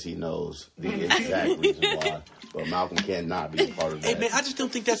answer because he knows the exact reason why. But Malcolm cannot be a part of that. Hey man, I just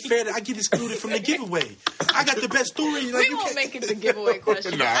don't think that's fair that I get excluded from the giveaway. I got the best story. Like, We won't make it the giveaway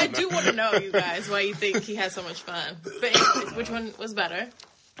question. Nah, I nah. do want to know, you guys, why you think he had so much fun. But anyways, which one was better?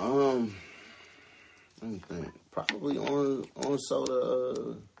 Let me think. Probably on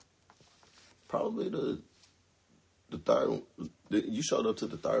soda. Probably the third one. You showed up to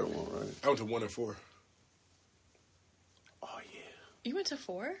the third one, right? I went to 1 and 4. Oh yeah. You went to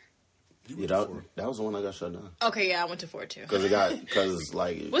 4? You Yeah, went that, to 4. that was the one I got shut down. Okay, yeah, I went to 4 too. Because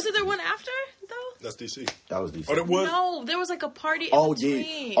like Was it the one after though? That's DC. that was DC. Oh, that was. No, there was like a party in Oh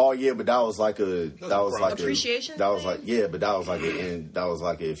between. yeah, oh yeah, but that was like Appreciation That was thing? like yeah, but that was like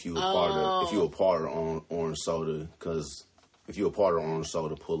if you were part of Orange Soda, because if you were part of Orange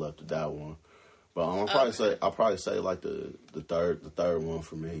Soda, pull up to that one. But I'll probably say like the third one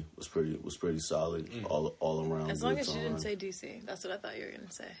for me was pretty solid all around. As long good as you time. didn't say DC. That's what I thought you were going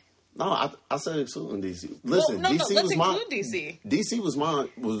to say. No, I said excluding DC. Listen, well, no, DC let's was include DC. DC was mine.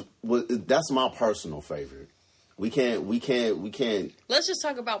 Was that's my personal favorite. We can't. Let's just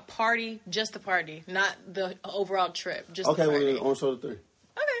talk about just the party, not the overall trip. Just Okay, the party. we're on Soda 3. Okay.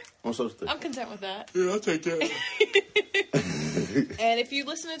 On Soda 3. I'm content with that. Yeah, I'll take that. And if you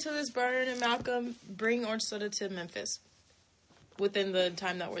listening to this, Bernard and Malcolm, bring Orange Soda to Memphis within the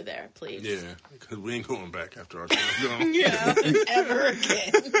time that we're there, please. Yeah, because we ain't going back after our time gone. Yeah, ever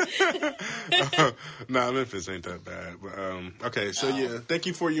again. Nah, Memphis ain't that bad. But okay, so yeah, thank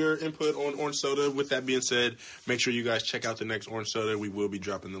you for your input on Orange Soda. With that being said, make sure you guys check out the next Orange Soda. We will be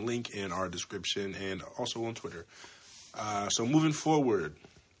dropping the link in our description and also on Twitter. So moving forward,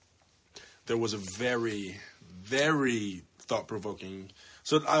 there was a very, very thought-provoking.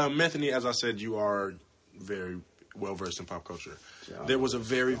 So, Anthony, as I said, you are very well-versed in pop culture. Yeah. There was a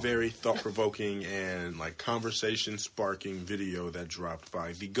very, very thought-provoking and like conversation-sparking video that dropped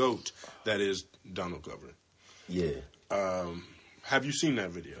by the GOAT, that is Donald Glover. Yeah. Have you seen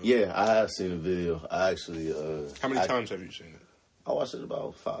that video? Yeah, I have seen the video. I actually. How many times have you seen it? I watched it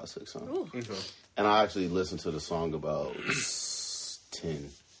about 5-6 times. Ooh. Okay. And I actually listened to the song about 10.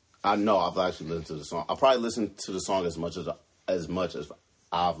 I know I've actually listened to the song. I probably listened to the song as much as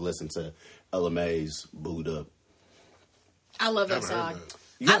I've listened to Ella Mae's "Booed Up." I love I that haven't heard song. that.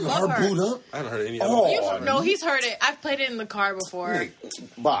 You I haven't love heard her. "Booed Up"? I haven't heard any Oh, of it. No, he's heard it. I've played it in the car before. Nick,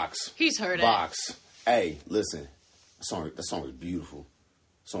 Box. He's heard it. Box. Hey, listen. That song is beautiful.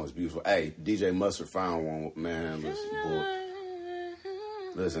 Hey, DJ Mustard found one, man. Listen, boy.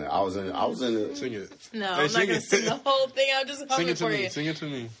 Listen, I was in it. Sing it. No, Hey, I'm not sing going it. to sing the whole thing. I'm just Sing humming it to for me. you. Sing it to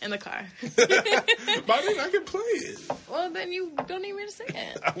me. In the car. But I mean, I can play it. Well, then you don't need me to sing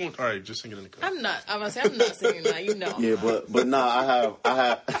it. I won't. All right, just sing it in the car. I'm going to say I'm not singing that. You know. Yeah, but nah, I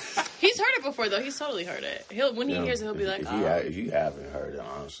have. He's heard it before, though. He's totally heard it. When he hears it, he'll be like, if you haven't heard it,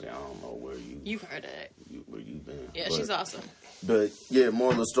 honestly, I don't know where you've heard it. where you've been. Yeah, But- she's awesome. But yeah,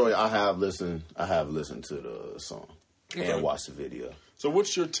 more of the story. I have listened to the song Okay. and watched the video. So,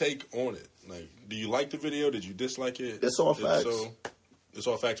 what's your take on it? Like, do you like the video? Did you dislike it? It's all If facts. So, it's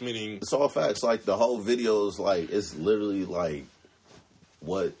all facts, meaning It's all facts. Like the whole video is like it's literally like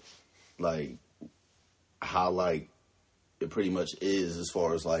what, like how like it pretty much is as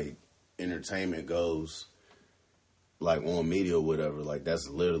far as like entertainment goes. like on media or whatever, like that's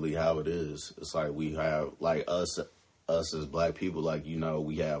literally how it is. It's like we have like us as black people, like, you know,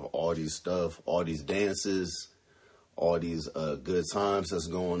 we have all these stuff, all these dances, all these good times that's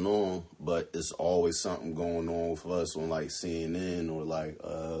going on, but it's always something going on with us on like CNN or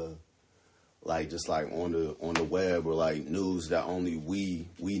like just like on the web or like news that only we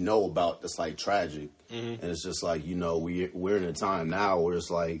know about that's like tragic. And it's just like, you know, we're in a time now where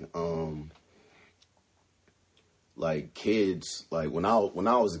it's like kids, like when I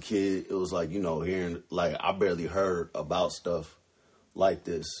was a kid, it was like, you know, hearing, like, I barely heard about stuff like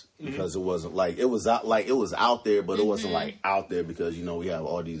this because it wasn't like, it was out there, but it wasn't like out there because, you know, we have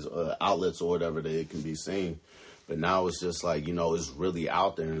all these outlets or whatever that it can be seen. But now it's just like, you know, it's really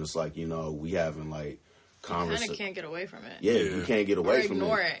out there, and it's like, you know, we having like conversations. You kind of can't get away from it. Yeah, you can't get away from it.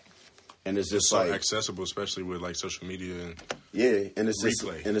 Ignore it. And it's just so like accessible, especially with like social media and and it's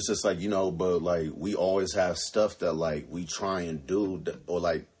replay. Just like, you know, but like we always have stuff that like we try and do, or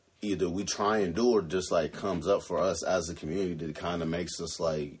like either we try and do or just like comes up for us as a community that kind of makes us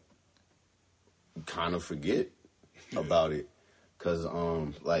like kind of forget about it. Cause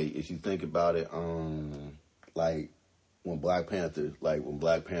like if you think about it, like when Black Panther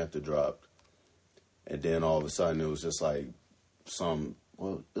dropped, and then all of a sudden it was just like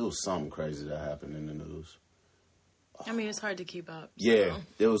it was something crazy that happened in the news. I mean, it's hard to keep up. So. Yeah,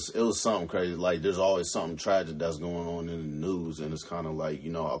 it was something crazy. Like, there's always something tragic that's going on in the news, and it's kind of like,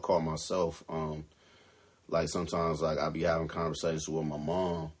 you know, I call myself, like, sometimes, like, I be having conversations with my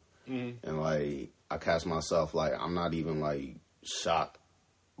mom, and, like, I catch myself, like, I'm not even, like, shocked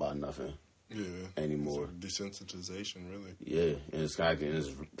by nothing anymore. It's desensitization, really. Yeah, and it's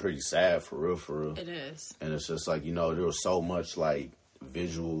pretty sad, for real. It is. And it's just like, you know, there was so much, like,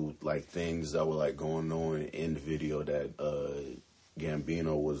 visual like things that were like going on in the video that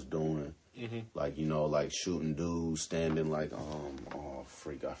Gambino was doing, like, you know, like shooting dudes standing like I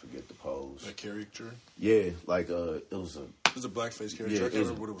forget the pose. That caricature. Yeah, like it was a blackface caricature. Yeah, I can't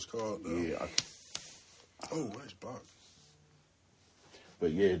remember what it was called. Though. Yeah. Nice box.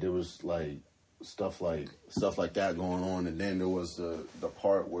 But yeah, there was like stuff like that going on, and then there was the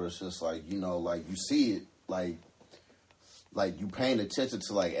part where it's just like, you know, like you see it like you paying attention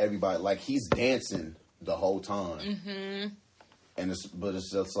to like everybody, like he's dancing the whole time, and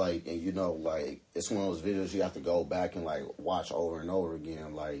it's just like, and you know, like it's one of those videos you have to go back and like watch over and over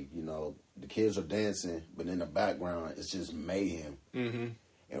again. Like, you know, the kids are dancing, but in the background it's just mayhem, and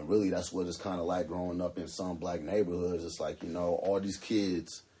really that's what it's kind of like growing up in some black neighborhoods. It's like, you know, all these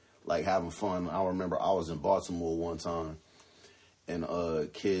kids like having fun. I remember I was in Baltimore one time, and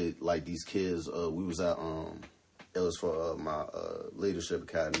these kids, we was at it was for my leadership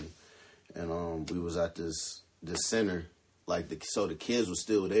academy, and we was at this center. Like so the kids were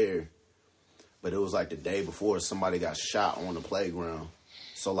still there, but it was like the day before somebody got shot on the playground.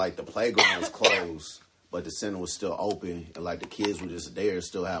 So like the playground was closed, but the center was still open, and like the kids were just there,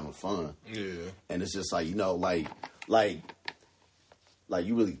 still having fun. Yeah, and it's just like, you know, like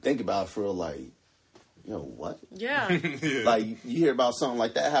you really think about it for like, you know, what? Yeah. Like you hear about something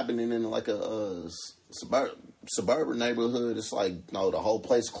like that happening in like a suburban neighborhood. It's like, no, the whole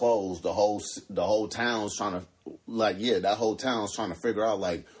place closed. The whole town's trying to, like, that whole town's trying to figure out,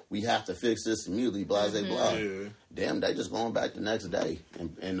 like, we have to fix this immediately, blah, blah, blah. Yeah. Damn, they just going back the next day.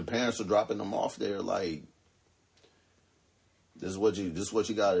 And the parents are dropping them off there, like, this is what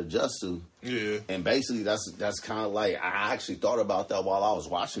you got to adjust to. Yeah. And basically, that's kind of like, I actually thought about that while I was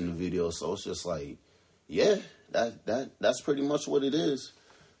watching the video. So it's just like, yeah, that's pretty much what it is.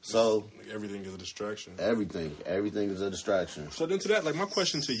 So everything is a distraction. Everything is a distraction. So then to that, like, my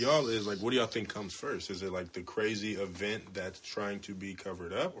question to y'all is, like, what do y'all think comes first? Is it like the crazy event that's trying to be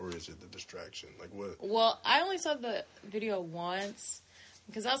covered up, or is it the distraction? Like, what? Well, I only saw the video once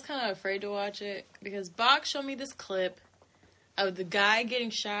because I was kind of afraid to watch it because Bach showed me this clip of the guy getting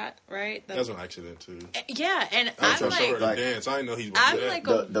shot, right? That was an accident too. Yeah, and I'm like, dance. I didn't know he was. I'm like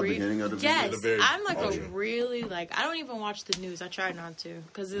the beginning of the video. Yes, I'm like a really like. I don't even watch the news. I try not to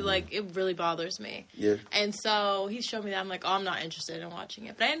because it really bothers me. Yeah. And so he showed me that. I'm like, oh, I'm not interested in watching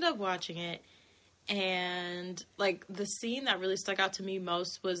it. But I ended up watching it, and like the scene that really stuck out to me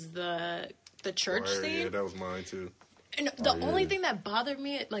most was the church scene. Yeah, that was mine too. And the only thing that bothered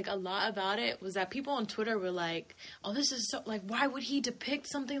me, like, a lot about it was that people on Twitter were like, oh, this is so, like, why would he depict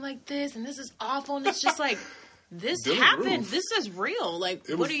something like this? And this is awful. And it's just like, this happened. Roof. This is real. Like,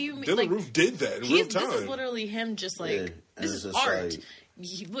 what do you mean? Dylan like, Roof did that in real time. This is literally him just like, this is art. Like,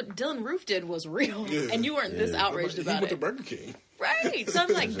 what Dylan Roof did was real, and you weren't this outraged about it. He went to Burger King. Right. So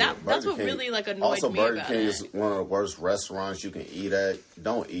I'm like, that's what really like annoyed also, me Burger about King it. is one of the worst restaurants you can eat at.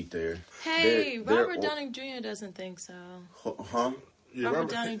 Don't eat there. Hey, Robert Downey Jr. doesn't think so. Huh? Yeah,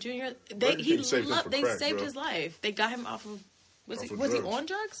 Robert Downey Jr. They saved his life. They got him off of. Was he on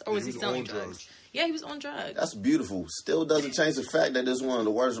drugs or was he selling drugs? Yeah, he was on drugs. That's beautiful. Still doesn't change the fact that it's one of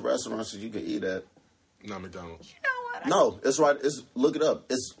the worst restaurants that you can eat at. Not McDonald's. You know what? No, it's right. Look it up.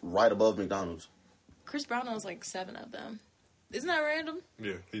 It's right above McDonald's. Chris Brown owns like 7 of them. Isn't that random?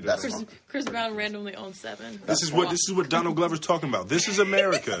 Yeah, he does. Chris Brown randomly owns 7. This is what Donald Glover's talking about. This is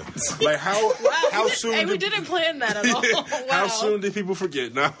America. Like how soon? Hey, we didn't plan that at all. Wow. How soon did people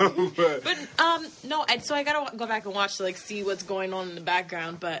forget? No, but no. So I gotta go back and watch to like see what's going on in the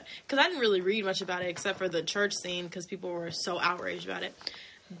background, but because I didn't really read much about it except for the church scene because people were so outraged about it.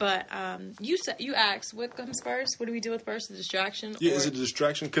 But you asked what comes first. What do we deal with first? The distraction? Yeah, is it a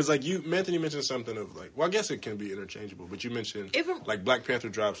distraction? Because like Anthony mentioned something of like, well, I guess it can be interchangeable. But you mentioned like Black Panther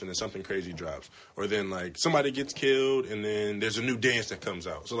drops and then something crazy drops, or then like somebody gets killed and then there's a new dance that comes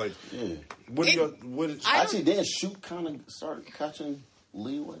out. So like, actually didn't Shoot kind of start catching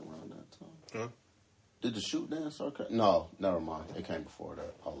leeway around that time? Huh? Did the Shoot dance start? No, never mind. It came before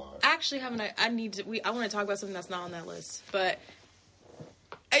that. I lied. Actually, I want to talk about something that's not on that list, but.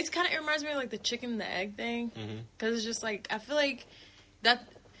 It reminds me of like the chicken and the egg thing, because it's just like I feel like that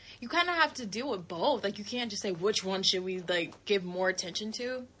you kind of have to deal with both. Like you can't just say which one should we like give more attention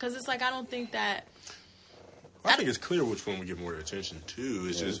to, because it's like I don't think that. I think it's clear which one we give more attention to.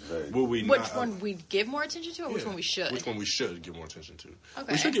 It's just which one we give more attention to, or which one we should. Which one we should give more attention to.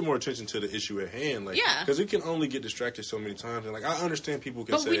 Okay. We should give more attention to the issue at hand, like because we can only get distracted so many times. And like I understand people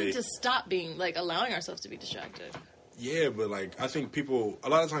can say, but we need to stop being like allowing ourselves to be distracted. Yeah, but like I think a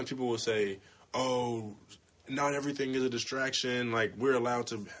lot of times people will say, "Oh, not everything is a distraction. Like we're allowed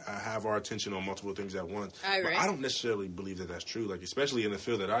to have our attention on multiple things at once." I agree. But I don't necessarily believe that that's true. Like especially in the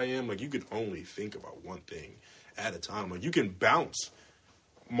field that I am, like you can only think about one thing at a time. Like you can bounce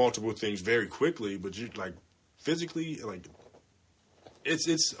multiple things very quickly, but you like physically like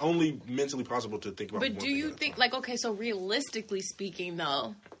it's only mentally possible to think about. But do you think like okay, so realistically speaking,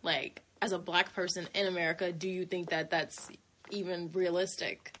 though, like. As a Black person in America, do you think that that's even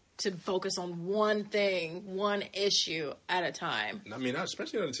realistic to focus on one thing, one issue at a time? I mean,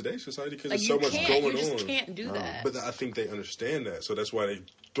 especially not in today's society because like there's so much going on. You just can't do that. But I think they understand that, so that's why they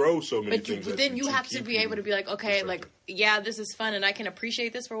throw so many things. But then you have to be able to be like, okay, like yeah, this is fun and I can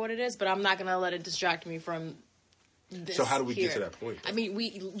appreciate this for what it is, but I'm not going to let it distract me from this. So how do we get to that point? I mean,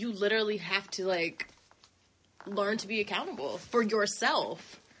 you literally have to like learn to be accountable for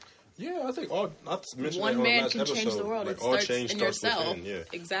yourself. Yeah, I think I mentioned one that man last can episode, change the world. Like, it all starts change in starts yourself. within. Yeah,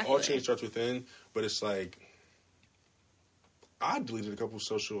 exactly. All change starts within, but it's like I deleted a couple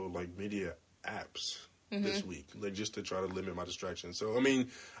social like media apps this week, like just to try to limit my distractions. So I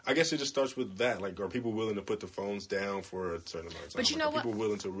mean, I guess it just starts with that. Like, are people willing to put the phones down for a certain amount of time? But you know what? Are people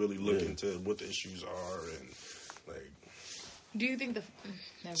willing to really look Yeah. into what the issues are and like Do you think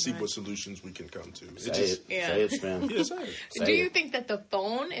see what solutions we can come to? Say it, Spam. Yeah, say it. Do you think that the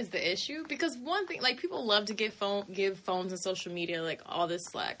phone is the issue? Because one thing, like people love to give phones and social media like all this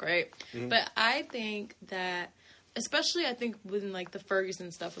slack, right? Mm-hmm. But I think that, especially I think when like the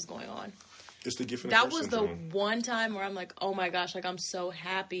Ferguson stuff was going on, It's the gift and that curse was the syndrome. one time where I'm like, oh my gosh, like I'm so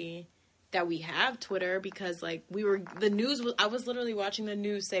happy that we have Twitter, because like I was literally watching the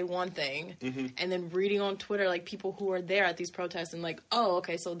news say one thing and then reading on Twitter like people who are there at these protests and like, oh,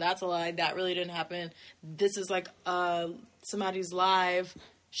 okay, so that's a lie, that really didn't happen, this is like somebody's live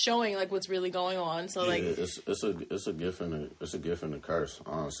showing like what's really going on. So like it's a gift and a curse,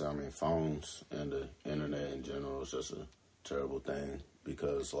 honestly. I mean, phones and the internet in general is just a terrible thing,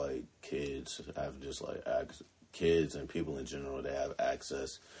 because like kids and people in general, they have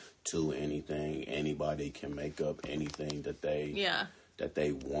access to anything. Anybody can make up anything that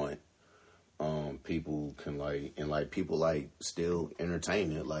they want. People can people still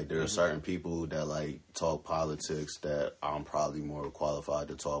entertain it. Like there are certain people that like talk politics that I'm probably more qualified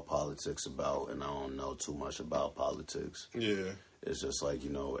to talk politics about, and I don't know too much about politics. Yeah. It's just like,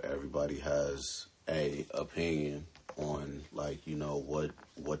 everybody has a opinion on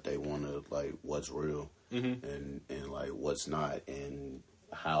what they want to what's real and what's not, and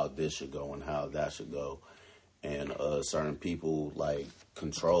how this should go and how that should go. And certain people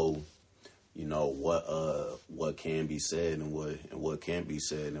control what can be said and what can't be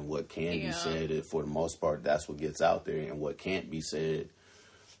said, and what can be said, for the most part, that's what gets out there. And what can't be said,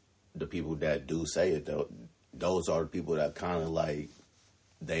 the people that do say it, those are the people that kind of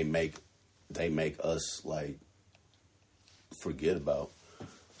they make us forget about.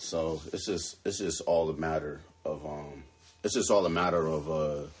 So it's just all a matter of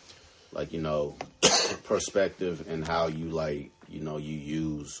like, you know, perspective and how you, like, you know, you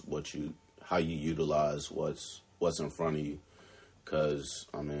use how you utilize what's in front of you. Because,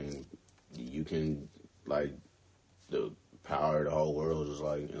 I mean, you can, like, the power of the whole world is,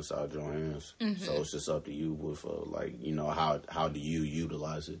 like, inside your hands. Mm-hmm. So it's just up to you with, like, you know, how do you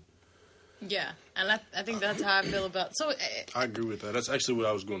utilize it? Yeah, and I think that's how I feel about. So I agree with that. That's actually what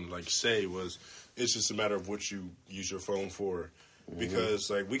I was going to, like, say was it's just a matter of what you use your phone for. Because,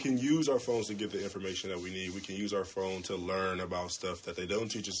 like, we can use our phones to get the information that we need. We can use our phone to learn about stuff that they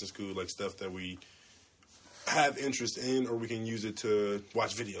don't teach us in school, like stuff that we have interest in, or we can use it to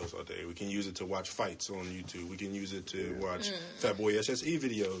watch videos all day. We can use it to watch fights on YouTube. We can use it to watch Fatboy SSE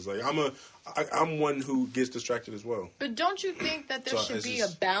videos. Like, I'm one who gets distracted as well. But don't you think that there should be a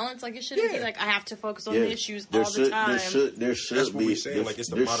balance? Like, it shouldn't be like I have to focus on the issues all the time. There should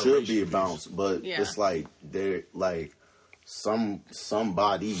be a balance, but it's like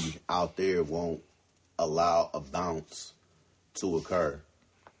somebody out there won't allow a bounce to occur.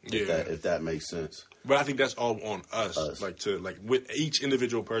 If that makes sense. But I think that's all on us. Like, with each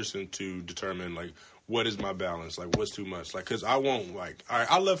individual person to determine, like, what is my balance? Like, what's too much? Like, because I won't, like, all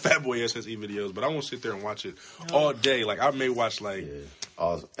right, I love Fatboy SSE videos, but I won't sit there and watch it all day. Like, I may watch, like,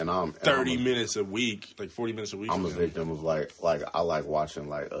 30 minutes a week, like 40 minutes a week. I'm a victim of, like I like watching,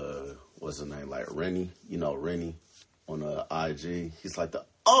 like, what's his name? Like, Rennie. You know, Rennie on IG. He's like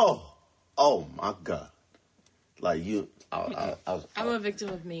oh my God. Like, I'm a victim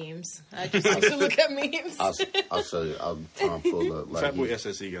of memes. I just like to look at memes. I'll show you. I'll try and pull up. Like, Fatboy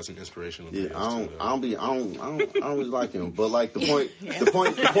SSE got some inspirational videos. I don't really like him. But, like, the point. No,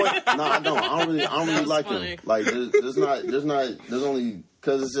 I don't. I don't really like him. Like, there's only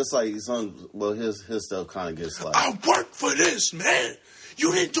because it's just like his stuff kind of gets like, I work for this, man.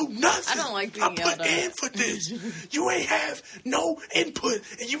 You didn't do nothing. I don't like being yelled at. I put in for this. You ain't have no input,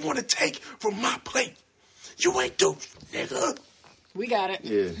 and you want to take from my plate. You ain't do, nigga. We got it.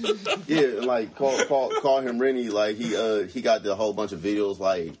 Yeah. Like call him Rennie. Like he got the whole bunch of videos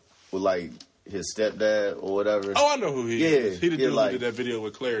like with like his stepdad or whatever. Oh, I know who he is. He the dude who did that video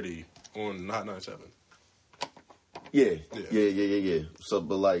with Clarity on Hot 97. Yeah. So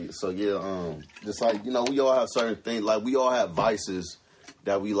just like, you know, we all have certain things. Like, we all have vices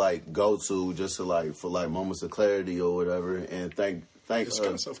that we like go to just to like for like moments of clarity or whatever. And thank. It's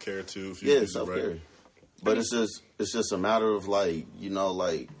kind of self-care too. If you self-care. Right. But it's just a matter of like, you know,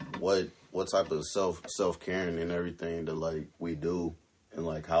 like what type of self-caring and everything that like we do and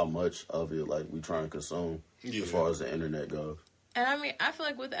like how much of it like we try and consume as far as the internet goes. And I mean, I feel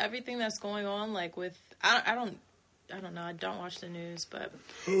like with everything that's going on, like with I don't know, I don't watch the news, but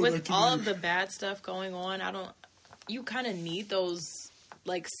with all of the bad stuff going on, you kind of need those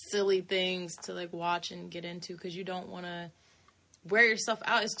like silly things to like watch and get into because you don't want to wear yourself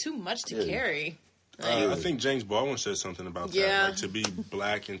out. It's too much to carry. I think James Baldwin said something about that. Like, to be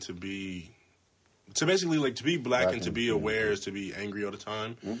black and to be aware is to be angry all the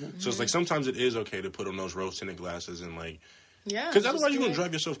time. Mm-hmm. So it's like sometimes it is okay to put on those rose tinted glasses and like, because otherwise you're gonna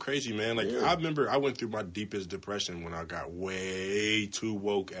drive yourself crazy, man. Like I remember I went through my deepest depression when I got way too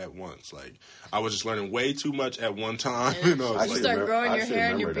woke at once. Like I was just learning way too much at one time. You know, you start growing your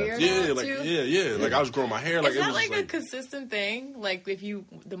hair and your beard. Like I was growing my hair. Like is that like a consistent thing? Like the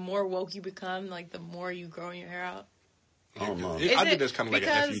more woke you become, like the more you grow your hair out. I don't know. I think that's kind of like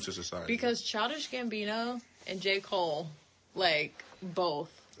an FU to society. Because Childish Gambino and J. Cole, like both.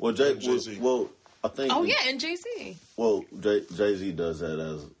 Well, I think. Oh yeah, and Jay-Z. Well, Jay-Z does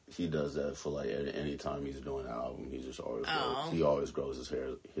that for like any time he's doing an album. He just always grows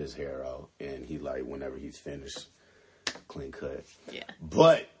his hair out, and he like whenever he's finished, clean cut. Yeah.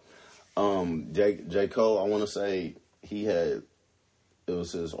 But J. Cole, I want to say it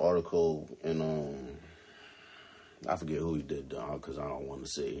was his article in I forget who he did because I don't want to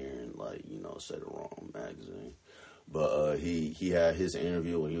sit here and like, you know, say the wrong magazine. But he had his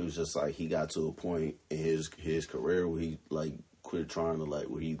interview and he was just like, he got to a point in his career where he like quit trying to like,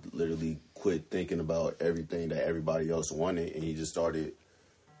 where he literally quit thinking about everything that everybody else wanted, and he just started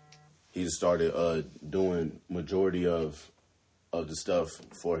doing majority of the stuff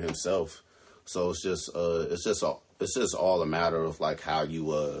for himself. So it's just all a matter of like how you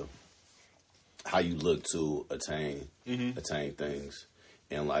look to attain things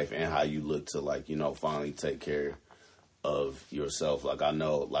in life, and how you look to like, you know, finally take care of yourself. Like I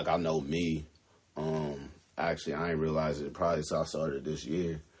know me. Actually, I ain't realized it probably since I started this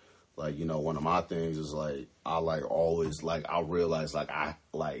year. Like, you know, one of my things is like I realize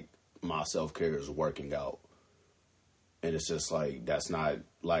like my self-care is working out. And it's just like, that's not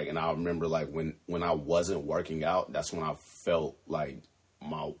like, and I remember like when I wasn't working out, that's when I felt like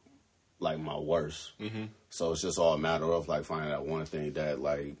my worst. Mm-hmm. So it's just all a matter of like finding that one thing that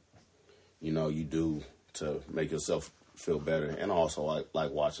like, you know, you do to make yourself feel better. And also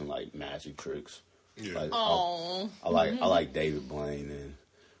like watching like magic tricks. Yeah. Like, I like David Blaine and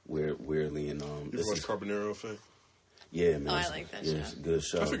weirdly and You ever watch Carbonero Effect? Yeah, man. Oh, I like that show. It's a good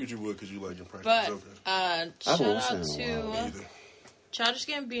show. I figured you would because you like your practice. But shout out to Childish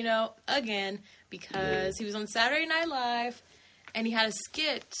Gambino again because he was on Saturday Night Live and he had a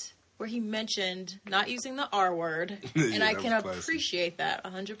skit where he mentioned not using the R word, and I can appreciate that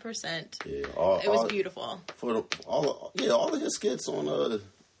 100%. Yeah, it was beautiful. All of his skits on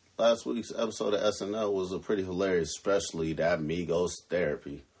last week's episode of SNL was pretty hilarious, especially that Migos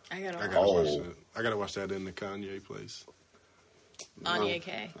therapy. I gotta watch that. I gotta watch that in the Kanye place. Anya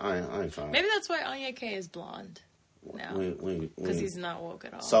K. I ain't trying. Maybe that's why Anya K is blonde now. Because he's not woke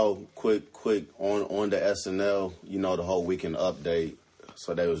at all. So quick on the SNL, you know, the whole weekend update.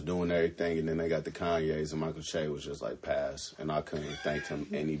 So they was doing everything, and then they got the Kanye's, and Michael Che was just like pass, and I couldn't thank him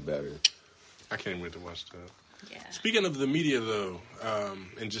any better. I can't wait to watch that. Yeah. Speaking of the media, though,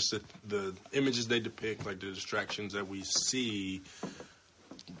 and just the images they depict, like the distractions that we see,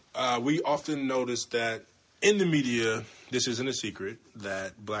 we often notice that in the media, this isn't a secret,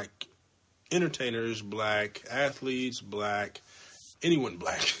 that black entertainers, black athletes, anyone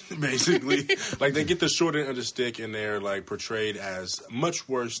black, basically, like they get the short end of the stick and they're like portrayed as much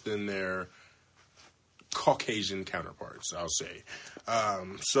worse than their Caucasian counterparts, I'll say.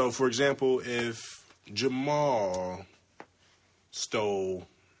 So, for example, if Jamal stole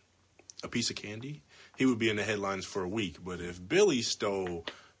a piece of candy, he would be in the headlines for a week. But if Billy stole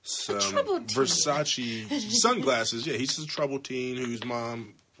some Versace sunglasses, yeah, he's a troubled teen whose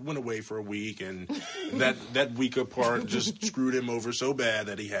mom went away for a week, and that week apart just screwed him over so bad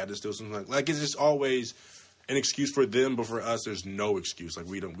that he had to steal something. Like it's just always an excuse for them, but for us, there's no excuse. Like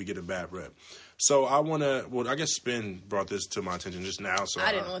we get a bad rep. So I guess Spin brought this to my attention just now. So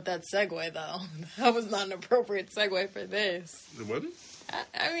I didn't want that segue though. That was not an appropriate segue for this. It wasn't?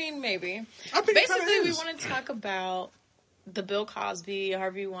 I mean, maybe. Basically, we want to talk about the Bill Cosby,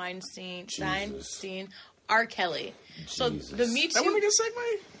 Harvey Weinstein, R. Kelly. Jesus. So the Me Too. That wasn't a good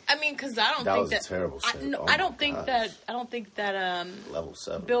segue? I mean, because I don't think that. That was a terrible segue. I don't think that. Level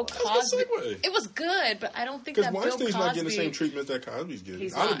 7. Bill Cosby. It was good, but I don't think that Bill Cosby. Because Weinstein's not getting the same treatment that Cosby's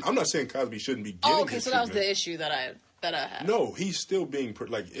getting. I'm not saying Cosby shouldn't be getting. Oh, okay. So that was the issue that I had. No, he's still being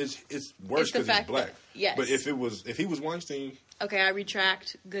like it's worse because he's black. Yes. But if he was Weinstein. Okay, I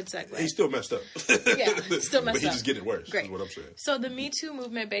retract. Good segue. He still messed up. Yeah, still messed up. But he's just getting worse. Great. Is what I'm saying. So the Me Too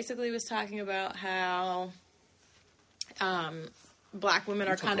movement basically was talking about how black women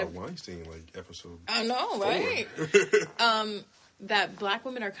are kind of Weinstein, like episode. I know, right? That black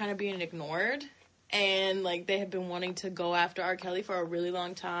women are kind of being ignored, and like they have been wanting to go after R. Kelly for a really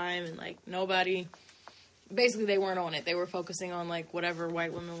long time, and like nobody. Basically, they weren't on it. They were focusing on like whatever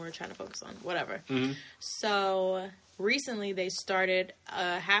white women were trying to focus on, whatever. Mm-hmm. So recently, they started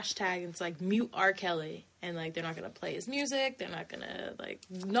a hashtag. And it's like mute R. Kelly, and like they're not going to play his music. They're not going to like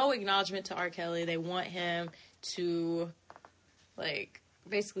no acknowledgement to R. Kelly. They want him to like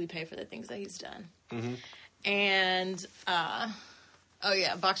basically pay for the things that he's done. Mm-hmm. And oh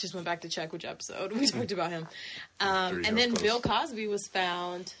yeah, Box just went back to check which episode we talked about him. And then Bill Cosby was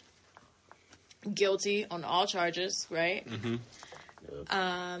found guilty on all charges, right? Mm-hmm.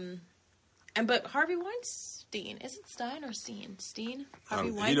 Yep. But Harvey Weinstein, is it Stein or Steen? Steen? Harvey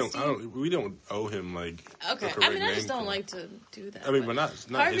Weinstein? We don't owe him like. Okay, I mean I just don't like to do that. I mean, but not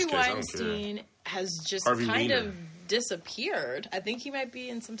Harvey his case, Weinstein has just kind of disappeared. I think he might be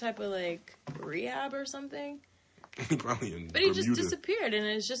in some type of like rehab or something. Probably in But he just disappeared, and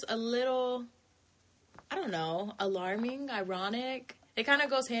it's just a little, I don't know, alarming, ironic. It kind of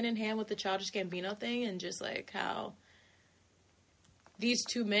goes hand in hand with the Childish Gambino thing, and just like how these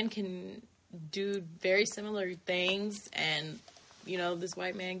two men can do very similar things, and you know this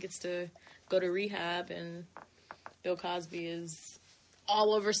white man gets to go to rehab, and Bill Cosby is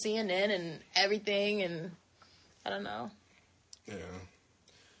all over CNN and everything, and I don't know. Yeah.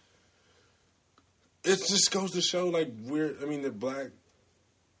 It just goes to show, like, the black,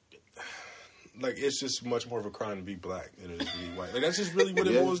 like, it's just much more of a crime to be black than it is to be white. Like, that's just really what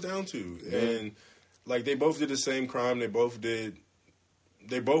it boils down to. Yeah. And, like, they both did the same crime. They both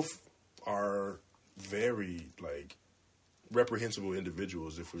are very, like, reprehensible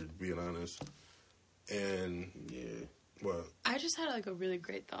individuals, if we're being honest. And, yeah, what? I just had, like, a really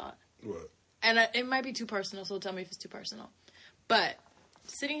great thought. What? And it might be too personal, so tell me if it's too personal. But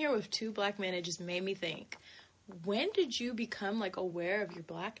sitting here with two black men, it just made me think, when did you become like aware of your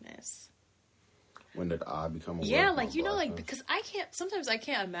blackness? When did I become aware? Yeah, of my like you know, like blackness? because sometimes I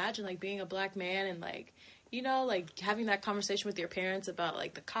can't imagine like being a black man and like you know like having that conversation with your parents about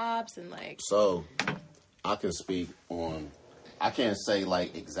like the cops and like. So, I can speak on. I can't say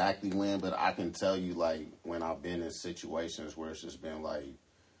like exactly when, but I can tell you like when I've been in situations where it's just been like,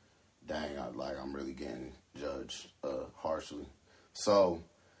 dang, I'm really getting judged harshly. So,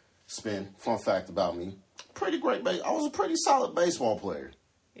 fun fact about me, pretty great. I was a pretty solid baseball player.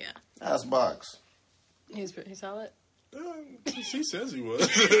 Yeah. Ask Box. He's pretty solid. He says he was.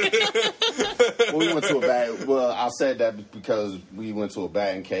 We went to a bat. Well, I said that because we went to a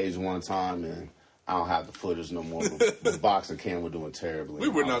batting cage one time and. I don't have the footage no more, but Box and Cam were doing terribly. We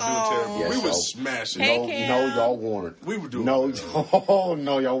were not doing terrible. Yeah, we so, were smashing. Hey, No, y'all weren't. We were doing no,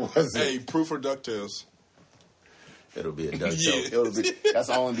 no, y'all wasn't. Hey, proof for DuckTales. It'll be a DuckTales. That's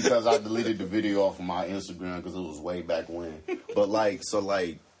only because I deleted the video off of my Instagram because it was way back when. But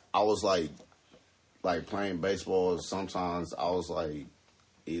I was like playing baseball. Sometimes I was like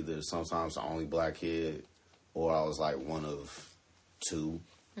either sometimes the only black kid, or I was like one of two.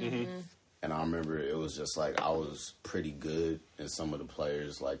 Mm-hmm. And I remember it was just like I was pretty good, and some of the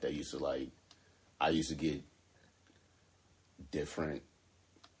players like they used to like. I used to get different.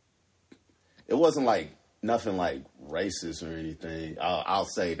 It wasn't like nothing like racist or anything. I'll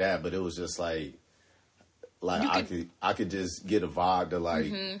say that, but it was just like I could just get a vibe that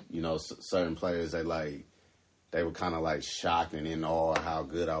like you know certain players they were kind of like shocked and in awe of how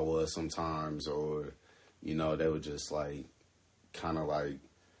good I was sometimes, or you know they would just like kind of like.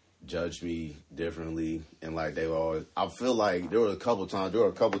 Judge me differently, and like they were always. I feel like there were a couple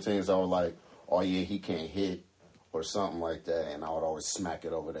teams that were like, "Oh yeah, he can't hit," or something like that, and I would always smack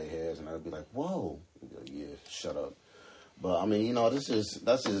it over their heads, and I'd be like, "Whoa, like, yeah, shut up." But I mean, you know,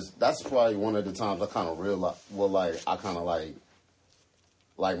 that's probably one of the times I kind of realized. Well, like I kind of like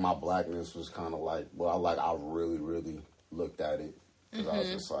my blackness was kind of like. Well, I really, really looked at it because I was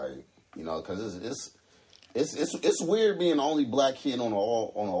just like, you know, because it's weird being the only black kid on an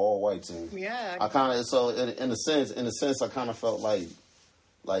all white team. Yeah. I kind of in a sense I kind of felt like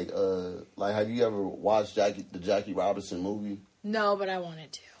have you ever watched the Jackie Robinson movie? No, but I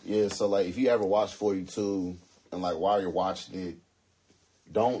wanted to. Yeah, so like if you ever watch 42 and like while you're watching it,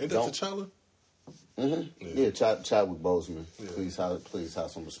 don't. Ain't that T'Challa? Mm-hmm. Yeah, Chadwick Boseman. Yeah. Please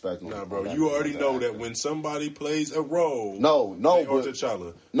have some respect. Nah, bro, you already know that when somebody plays a role, no, but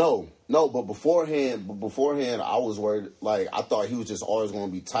T'Challa. No, but beforehand, I was worried. Like I thought he was just always going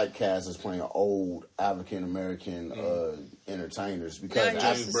to be typecast as playing old African American entertainers because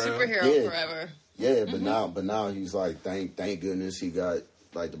now he's a superhero forever. Yeah, but now he's like, thank goodness he got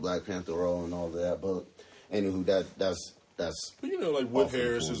like the Black Panther role and all that. But anywho, that's. But you know, like Wood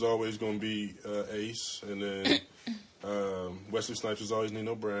Harris is always going to be Ace, and then Wesley Snipes is always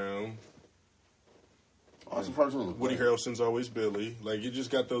Nino Brown. Woody Harrelson's always Billy. Like you just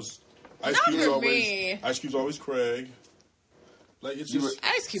got those. Ice Cube's always Craig. Like it's just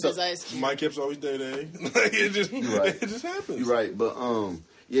Ice Cube is Ice Cube. Mike Epps always Day Day. Like it just happens. You're right, but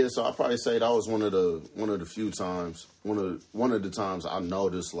yeah. So I probably say that was one of the few times, one of the times I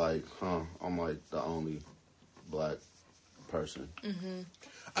noticed like, I'm like the only black person. Mm-hmm.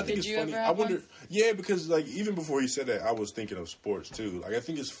 I think it's funny. I wonder, yeah, because like even before he said that, I was thinking of sports too. Like I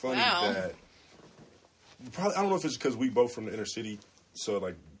think it's funny that probably I don't know if it's because we both from the inner city, so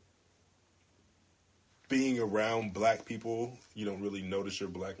like being around black people, you don't really notice your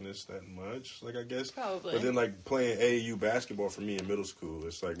blackness that much. Like I guess, probably. But then like playing AAU basketball for me in middle school,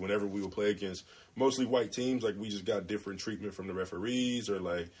 it's like whenever we would play against mostly white teams, like we just got different treatment from the referees, or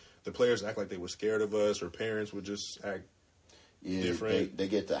like the players act like they were scared of us, or parents would just act. Yeah, different. They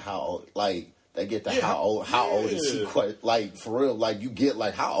get to how old is he? Like for real, like you get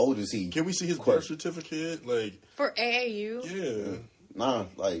like how old is he? Can we see his birth certificate? Like for AAU? Yeah. Nah,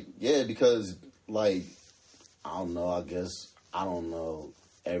 like yeah, because like I don't know. I guess I don't know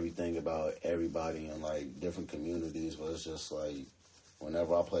everything about everybody in like different communities, but it's just like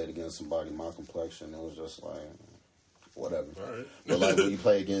whenever I played against somebody my complexion, it was just like. Whatever. Right. But like when you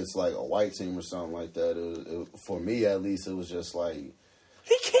play against like a white team or something like that, it, for me at least, it was just like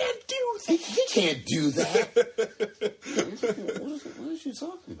he can't do that. He can't do that. What is you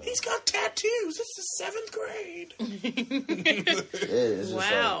talking about? He's got tattoos. It's the 7th grade. Yeah, it's just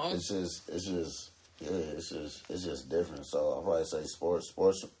wow. Like, it's just different. So I'll probably say sports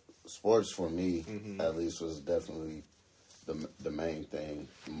for me at least was definitely the main thing,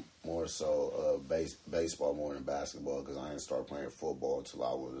 more so baseball more than basketball, because I didn't start playing football until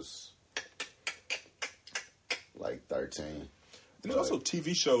I was like 13. And there's also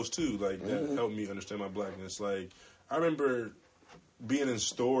TV shows too, like that helped me understand my blackness. Like I remember being in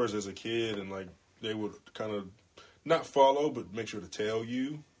stores as a kid, and like they would kind of not follow, but make sure to tell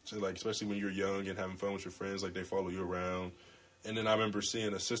you. So like, especially when you're young and having fun with your friends, like they follow you around. And then I remember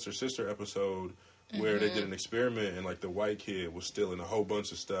seeing a Sister episode where they did an experiment, and like the white kid was stealing a whole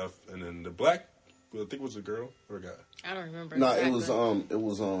bunch of stuff, and then the black, I think it was a girl or a guy. I don't remember. No, exactly. It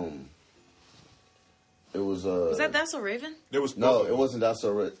was Was that That's So Raven? There was it wasn't That's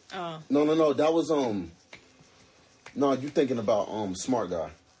So Raven. Oh. No, that was no, you thinking about Smart Guy.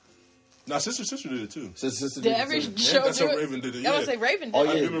 No, Sister did it too. Sister Did every show That's do how it? Raven did it. I Yeah. would say Raven did Oh, it.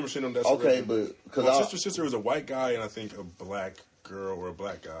 yeah. I do remember seeing them. That's Okay, Raven. but because Well, Sister was a white guy and I think a black girl or a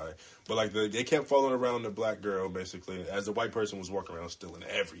black guy, but like they kept following around the black girl basically as the white person was walking around stealing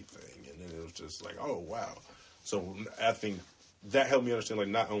everything, and then it was just like, oh wow. So I think that helped me understand like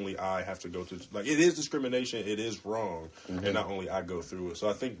not only I have to go through, like it is discrimination, it is wrong, and not only I go through it. So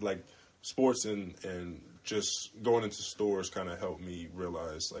I think like sports and just going into stores kind of helped me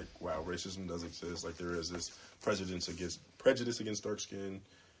realize like, wow, racism does exist. Like there is this prejudice against dark skin.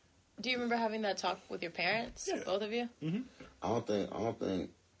 Do you remember having that talk with your parents? Yeah. Both of you? Mm-hmm. I don't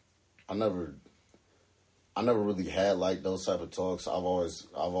think I never really had like those type of talks. I've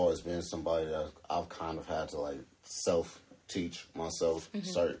always been somebody that I've kind of had to like self teach myself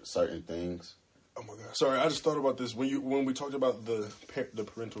certain things. Oh my god! Sorry, I just thought about this when we talked about the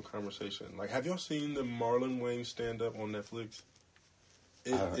parental conversation. Like, have y'all seen the Marlon Wayans stand up on Netflix?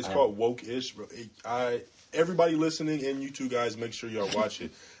 It's called Woke-ish. Everybody listening and you two guys, make sure y'all watch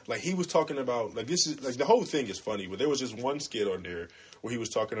it. Like he was talking about like this is like the whole thing is funny, but there was just one skit on there where he was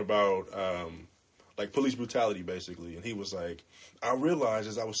talking about like police brutality basically, and he was like, I realized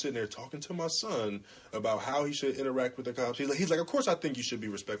as I was sitting there talking to my son about how he should interact with the cops. He's like, of course I think you should be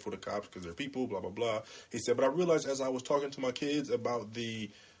respectful to cops because they're people, blah blah blah. He said, but I realized as I was talking to my kids about the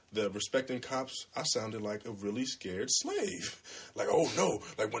respecting cops, I sounded like a really scared slave. Like, oh no,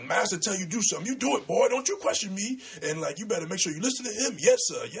 like when master tell you do something, you do it, boy, don't you question me. And like, you better make sure you listen to him. Yes,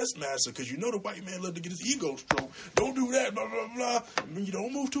 sir, yes, master, because you know the white man love to get his ego stroked. Don't do that, blah, blah, blah. I mean, you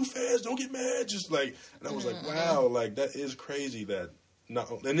don't move too fast, don't get mad. Just like, and I was like, wow, like that is crazy that. No,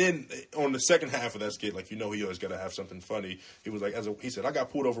 and then on the second half of that skit, like, you know, he always got to have something funny. He was like, he said, I got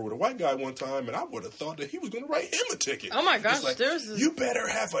pulled over with a white guy one time, and I would have thought that he was going to write him a ticket. Oh my gosh, like, there's this... you better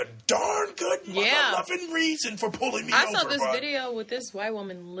have a darn good mother-loving reason for pulling me over. I saw this video with this white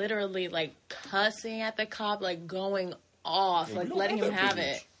woman literally like cussing at the cop, like going off, like letting him have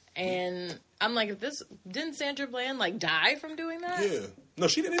it. And I'm like, didn't Sandra Bland like die from doing that? Yeah. No,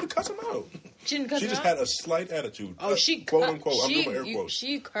 she didn't even cuss him out. She didn't cuss him out? She just had a slight attitude. Oh, quote unquote. I'm doing my air quotes.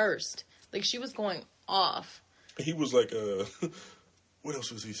 She cursed. Like she was going off. He was like, what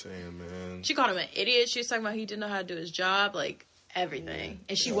else was he saying, man? She called him an idiot. She was talking about he didn't know how to do his job, like everything.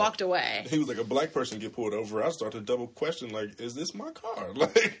 And she walked away. He was like, a black person get pulled over. I started to double question, like, is this my car?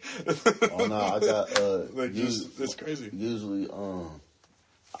 Like, oh no, I got like it's crazy. Usually,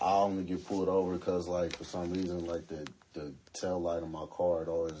 I only get pulled over because, like, for some reason, like, the tail light on my car, it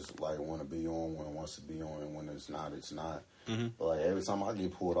always, like, want to be on when it wants to be on, and when it's not, it's not. Mm-hmm. But, like, every time I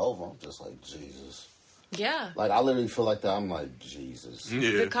get pulled over, I'm just like, Jesus. Yeah. Like, I literally feel like that. I'm like, Jesus.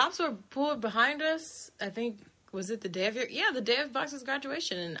 Yeah. The cops were pulled behind us, I think, was it the day of the day of Box's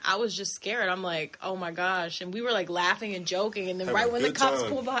graduation, and I was just scared. I'm like, oh my gosh. And we were, like, laughing and joking, and then right when the cops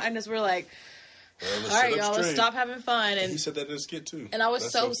pulled behind us, we're like... All right, y'all, let's stop having fun. And he said that in his skit, too. And I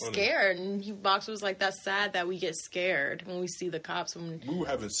was so scared. And Box was like, that's sad that we get scared when we see the cops. We were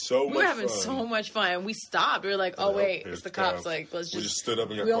having so much fun. And we stopped. We were like, oh, wait, it's the cops. Like, let's just stood up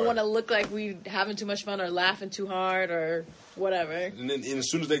and got we don't want to look like we having too much fun or laughing too hard or whatever. And then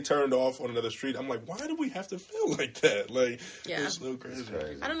as soon as they turned off on another street, I'm like, why do we have to feel like that? Like, it's so crazy.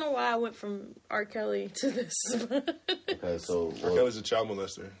 I don't know why I went from R. Kelly to this. Okay, so... R. Kelly's a child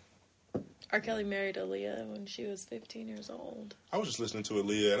molester. R. Kelly married Aaliyah when she was 15 years old. I was just listening to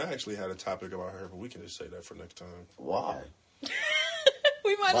Aaliyah, and I actually had a topic about her, but we can just say that for next time. Why?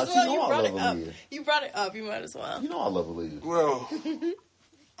 We might as well. You brought it up. You brought it up. You might as well. You know I love Aaliyah. Well,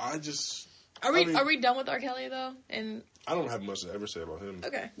 I just... Are we done with R. Kelly, though? And I don't have much to ever say about him.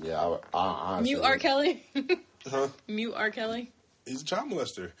 Okay. Yeah, I Mute R. Kelly? Huh? Mute R. Kelly? He's a child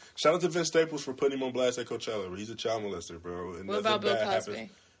molester. Shout out to Vince Staples for putting him on blast at Coachella. He's a child molester, bro. And what about Bill Cosby? Happens.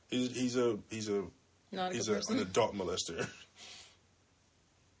 He's an adult molester.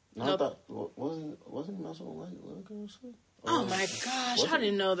 No, I thought wasn't he messing with little girls? Oh my gosh, I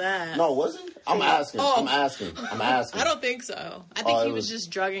didn't know that. No, wasn't? I'm asking. I'm asking. I don't think so. I think he was just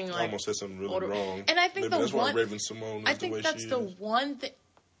drugging like. I almost said something really wrong. And I think that's why Raven Simone. I think that's the one thing.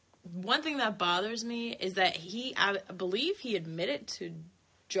 one thing that bothers me is that I believe he admitted to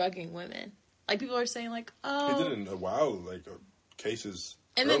drugging women. Like, people are saying, like, oh... He did it in a while, like, cases,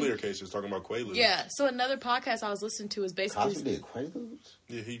 earlier cases, talking about Quaaludes. Yeah, so another podcast I was listening to was basically... Cosby did Quaaludes?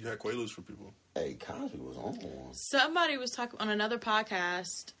 Yeah, he had Quaaludes for people. Hey, Cosby was on one. Somebody was talking on another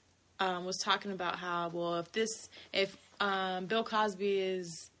podcast, was talking about how, well, if Bill Cosby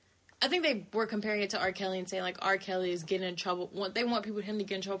is... I think they were comparing it to R. Kelly and saying, like, R. Kelly is getting in trouble. They want him to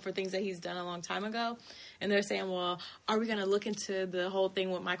get in trouble for things that he's done a long time ago. And they're saying, well, are we going to look into the whole thing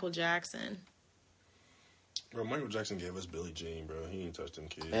with Michael Jackson? Bro, Michael Jackson gave us Billie Jean, bro. He ain't touched them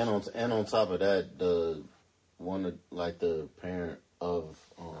kids. And on top of that, the parent of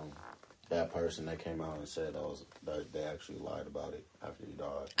that person that came out and said that they actually lied about it after he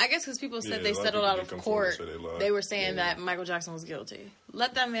died. I guess because people said they settled out of court. They were saying that Michael Jackson was guilty.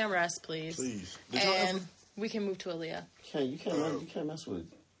 Let that man rest, please. Please. And we can move to Aaliyah. You can't mess with.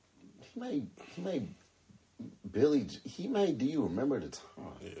 He made Billy. He made Do You Remember the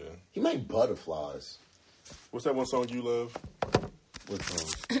Time? Yeah. He made Butterflies. What's that one song you love? What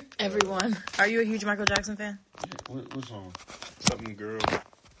song? Everyone. Are you a huge Michael Jackson fan? What song? Something Girl.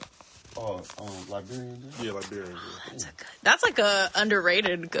 Oh, Liberian Girl? Yeah, Liberian Girl. That's like a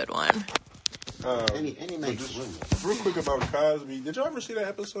underrated good one. And he makes real quick about Cosby. Did y'all ever see that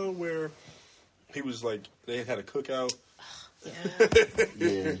episode where he was like, they had a cookout?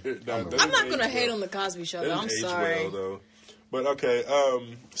 Yeah. I'm not going to hate on the Cosby Show, though. I'm sorry. Though. But okay,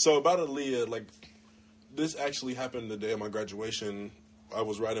 so about Aaliyah, like, this actually happened the day of my graduation. I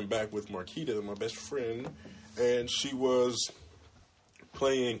was riding back with Marquita, my best friend, and she was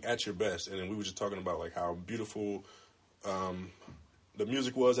playing At Your Best, and we were just talking about, like, how beautiful the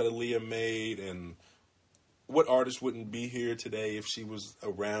music was that Aaliyah made, and what artist wouldn't be here today if she was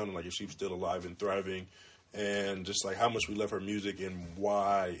around, like, if she was still alive and thriving, and just, like, how much we love her music and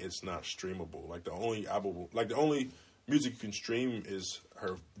why it's not streamable. Like, the only music you can stream is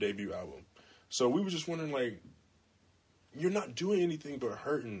her debut album. So we were just wondering, like, you're not doing anything but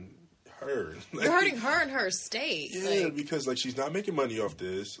hurting her. Like, you're hurting her and her estate. Yeah, because, like, she's not making money off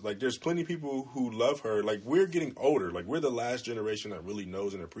this. Like, there's plenty of people who love her. Like, we're getting older. Like, we're the last generation that really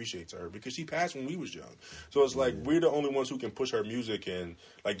knows and appreciates her because she passed when we was young. So it's like, we're the only ones who can push her music and,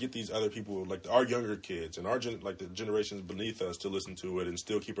 like, get these other people, like, our younger kids and the generations beneath us to listen to it and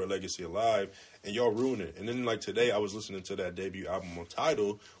still keep her legacy alive. And y'all ruin it. And then, like, today I was listening to that debut album on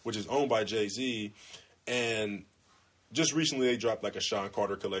Tidal, which is owned by Jay-Z. And just recently they dropped, like, a Sean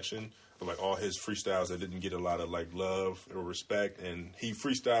Carter collection. Like, all his freestyles that didn't get a lot of, like, love or respect, and he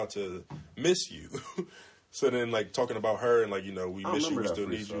freestyled to Miss You. So then, like, talking about her and, like, you know, we miss you, we still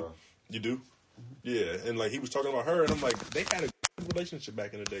need you. You do? Mm-hmm. Yeah, and, like, he was talking about her, and I'm like, they had a good relationship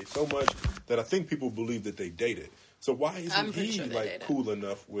back in the day, so much that I think people believe that they dated. So why isn't he, like, cool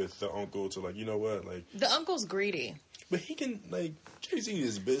enough with the uncle to, like, you know what, like... The uncle's greedy. But he can, like, Jay-Z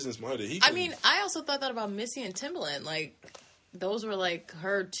is business-minded. I mean, I also thought that about Missy and Timbaland, like... Those were, like,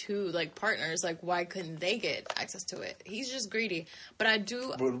 her two, like, partners. Like, why couldn't they get access to it? He's just greedy. But I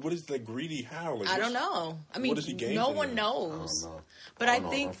do... But what is, like, greedy how? Like, I don't know. I mean, no one knows. I don't know. But I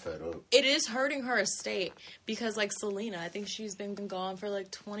think I'm fed up. it is hurting her estate. Because, like, Selena, I think she's been gone for,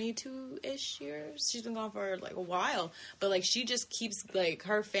 like, 22-ish years. She's been gone for, like, a while. But, like, she just keeps, like,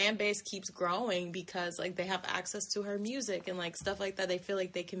 her fan base keeps growing because, like, they have access to her music and, like, stuff like that. They feel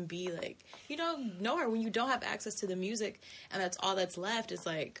like they can be, like, you know her. When you don't have access to the music and that's all that's left, is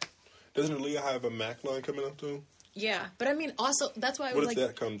like... Doesn't Aaliyah have a Mac line coming up too? Yeah, but I mean, also, that's why what if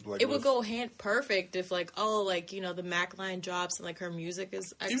that comes, like... It would go hand perfect if, like, like, you know, the Mac line drops and, like, her music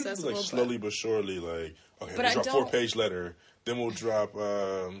is accessible. Even, like, slowly but surely, like, okay, we'll drop 4-page letter, then we'll drop...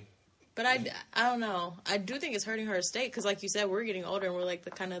 But I don't know. I do think it's hurting her estate, because, like you said, we're getting older, and we're, like,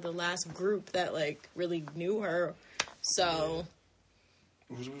 the last group that, like, really knew her, so...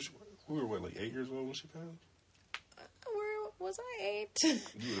 Yeah. We were, what, like, 8 years old when she passed? Was I 8? You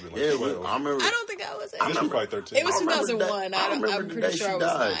would have been like 12. I remember. I don't think I was 8. I was probably 13. It was 2001. I'm pretty sure I was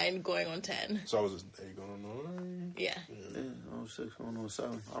died. 9 going on 10. So I was 8 going on 9? Yeah. I was 6 going on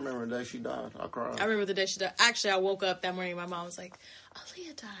 7. I remember the day she died. I cried. I remember the day she died. Actually, I woke up that morning and my mom was like,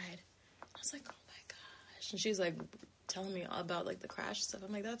 Aaliyah died. I was like, oh my gosh. And she was like telling me all about, like, the crash and stuff.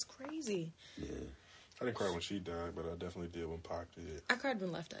 I'm like, that's crazy. Yeah. I didn't cry when she died, but I definitely did when Pac did. I cried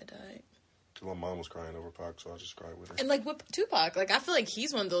when Left Eye died. My mom was crying over Pac, so I just cried with her. And, like, with Tupac, like, I feel like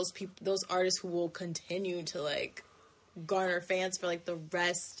he's one of those people, those artists who will continue to, like, garner fans for, like, the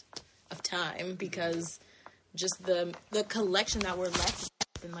rest of time, because just the collection that we're left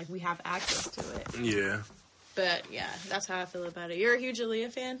with, and, like, we have access to it. Yeah. But yeah, that's how I feel about it. You're a huge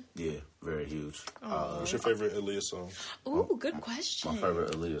Aaliyah fan? Yeah, very huge. What's your favorite Aaliyah song? Ooh, good question. My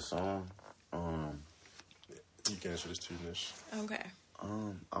favorite Aaliyah song? You can answer this too, Nish. Okay.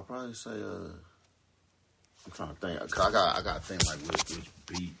 I'll probably say, I'm trying to think. Cause I got to think, like, which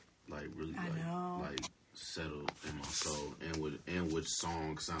beat, like, really, like, settled in my soul. And which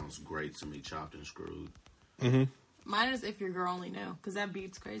song sounds great to me, Chopped and Screwed. Mm-hmm. Mine is If Your Girl Only Knew, because that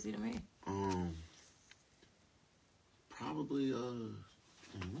beat's crazy to me. Probably, let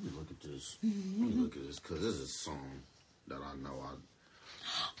me look at this. Because this is a song that I know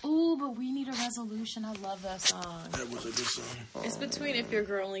Ooh, but We Need a Resolution. I love that song. That was a good song. It's between If Your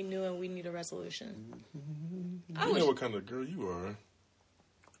Girl Only Knew and We Need a Resolution. You know what kind of girl you are.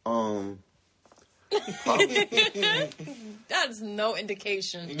 That is no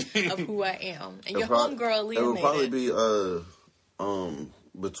indication of who I am. And your homegirl, Aaliyah, it would made probably it.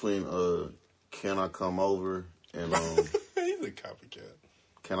 be, between, Can I Come Over and, He's a copycat.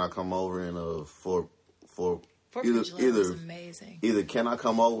 Can I Come Over and, for Forfeiture Letter was amazing. Either Can I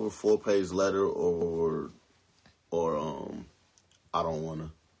Come Over, 4-page letter, or I Don't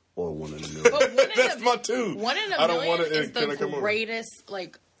Wanna, or One in a Million. But That's my two. One in a I Don't Million Wanna is Can I Come the Over? greatest,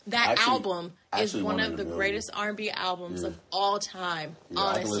 like, that album is one One of in a the Million. greatest R&B albums of all time,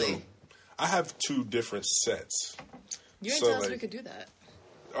 honestly. I have two different sets. You didn't tell us we could do that.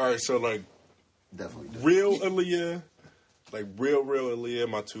 All right, so, like, Definitely. real Aaliyah, like, real Aaliyah,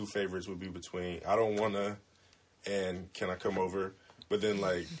 my two favorites would be between I Don't Wanna and Can I Come Over? But then,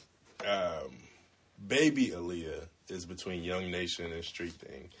 like, Baby Aaliyah is between Young Nation and Street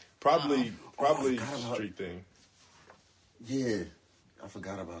Thing. Probably Street Thing. Yeah. I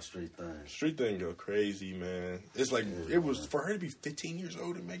forgot about Street Thing. Street Thing go crazy, man. It's like, it was, for her to be 15 years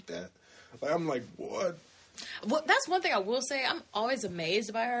old and make that, like, I'm like, what? Well, that's one thing I will say. I'm always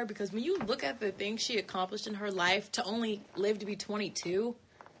amazed by her because when you look at the things she accomplished in her life to only live to be 22,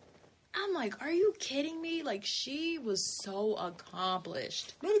 I'm like, are you kidding me? Like, she was so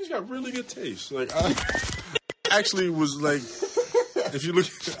accomplished. Man, she's got really good taste. Like, I actually was like, if you look,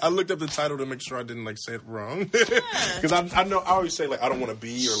 I looked up the title to make sure I didn't, like, say it wrong. Because I know, I always say, like, I don't want to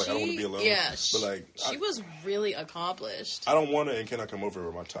be, or, like, I don't want to be alone. Yeah, but, like, she was really accomplished. I Don't Want to and Can I Come Over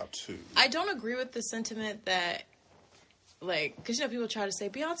are my top two. I don't agree with the sentiment that, like, because, you know, people try to say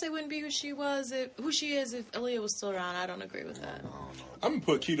Beyonce wouldn't be who she is if Aaliyah was still around. I don't agree with that. I'm going to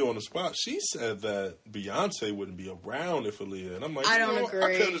put Keto on the spot. She said that Beyonce wouldn't be around if Aaliyah. And I'm like, I don't agree.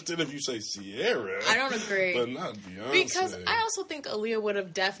 I can understand if you say Sierra. I don't agree. But not Beyonce. Because I also think Aaliyah would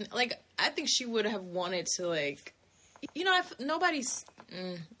have definitely, like, I think she would have wanted to, like, you know, if nobody's,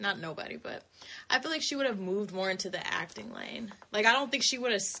 not nobody, but I feel like she would have moved more into the acting lane. Like, I don't think she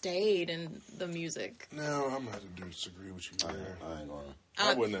would have stayed in the music. No, I'm going to have to disagree with you there. I ain't gonna.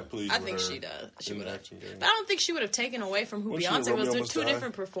 I wasn't that pleased with I think her she does. She in would the have. acting game. But I don't think she would have taken away from who Wasn't she Beyonce in was. Romeo They're Must two Die?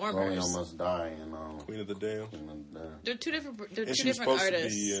 different performers. Romeo Must Die and Queen of the Dam. They're two different. They're And two she was different supposed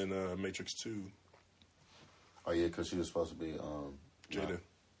artists. to be in Matrix 2. Oh yeah, because she was supposed to be Jada.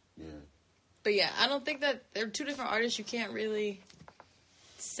 Yeah. But yeah, I don't think that they're two different artists. You can't really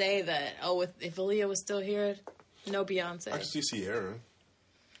say that. Oh, if Aaliyah was still here, no Beyonce. I can see Sierra.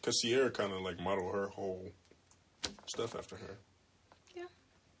 Because Sierra kind of, like, modeled her whole stuff after her. Yeah.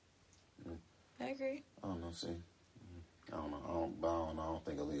 I agree. I don't know. See, I don't know. I don't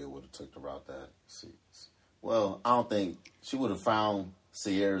think Aaliyah would have took the route that. Well, I don't think she would have found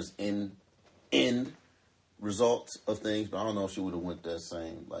Sierra's end results of things, but I don't know if she would have went that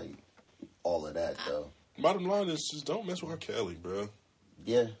same, like, all of that though. Bottom line is just don't mess with R. Kelly, bro.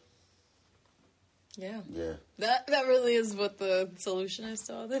 Yeah. Yeah. Yeah. That really is what the solution is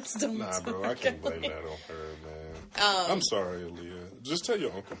to all this. Don't Nah, mess with bro, R. I can't Kelly. blame that on her, man. I'm sorry, Aaliyah. Just tell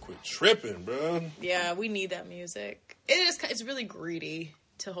your uncle quit tripping, bro. Yeah, we need that music. It's really greedy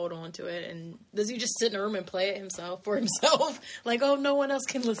to hold on to it. And does he just sit in a room and play it himself for himself? Like, oh, no one else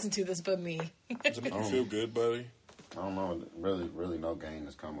can listen to this but me. Does it make you feel good, buddy? I don't know. Really, no gain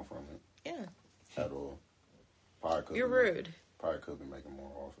is coming from it Yeah. at all. Probably could You're be, rude. Probably could be making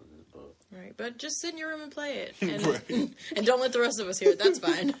more off of it, but Right, but just sit in your room and play it. And, Right. and don't let the rest of us hear it. That's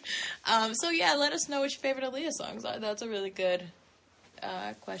fine. So, yeah, let us know what your favorite Aaliyah songs are. That's a really good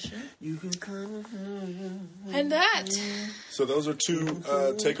question. you can come. And that. So those are two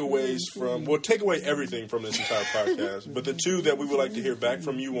takeaways from, well, take away everything from this entire podcast. But the two that we would like to hear back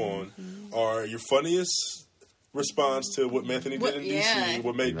from you on are your funniest response to what Manthony did in DC,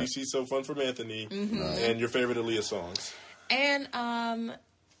 what made DC so fun for Manthony, and your favorite Aaliyah songs. And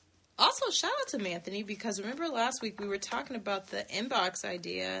also, shout out to Manthony, because remember last week we were talking about the inbox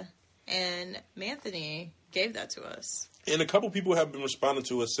idea, and Manthony gave that to us. And a couple people have been responding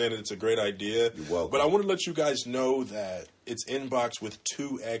to us saying that it's a great idea. You're welcome. But I want to let you guys know that it's inbox with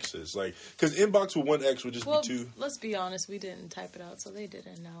 2 X's. Like, because inbox with 1 X would just be 2. Let's be honest, we didn't type it out, so they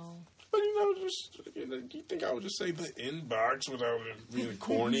didn't know. But, you think I would just say the inbox without it being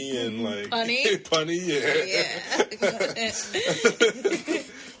corny and, like... Punny? Punny, yeah.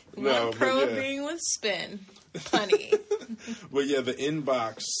 No, one pro being with spin. Punny. But, yeah, the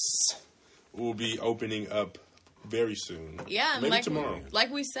inbox will be opening up very soon. Yeah, maybe like, tomorrow.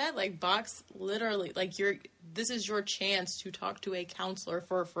 Like we said, like Box literally, like this is your chance to talk to a counselor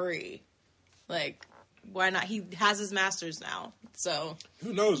for free. Like, why not? He has his master's now, so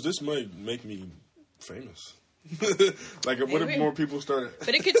who knows? This might make me famous. Like, what if more people start?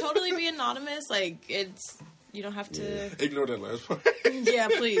 But it could totally be anonymous. Like, you don't have to ignore that last part. Yeah,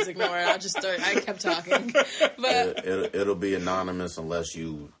 please ignore it. I kept talking, but it'll be anonymous unless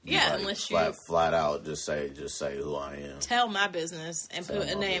you unless you flat out just say who I am. Tell my business and put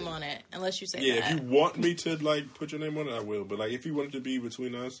a name on it. Unless you say if you want me to like put your name on it, I will. But like if you want it to be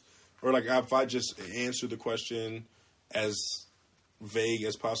between us, or like if I just answer the question as vague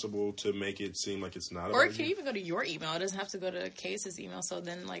as possible to make it seem like it's not. Or it can even go to your email. It doesn't have to go to Case's email. So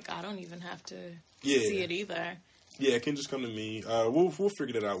then, like, I don't even have to see it either. Yeah, it can just come to me. We'll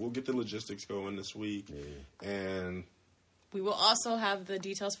figure it out. We'll get the logistics going this week, and we will also have the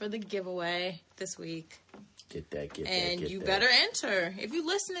details for the giveaway this week. Get that. And you better enter. If you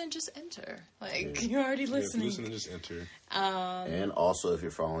listening, just enter. Like, you're already listening. If you listen, just enter. And also, if you're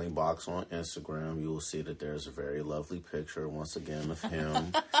following Box on Instagram, you will see that there's a very lovely picture, once again, of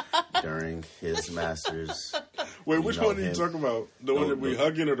him during his master's. Wait, which one are you talking about? The one that we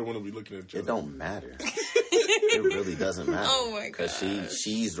hugging or the one that we looking at each other? It don't matter. It really doesn't matter. Oh, my God. Because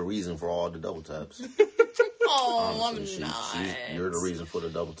she's the reason for all the double taps. Oh, honestly, I'm not. You're the reason for the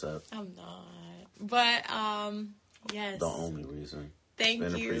double tap. I'm not. But, yes. The only reason.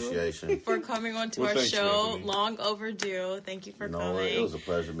 Thank you for coming on to our show. Long overdue. Thank you for coming. What? It was a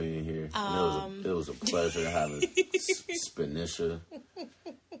pleasure being here. It was a pleasure having Spinisha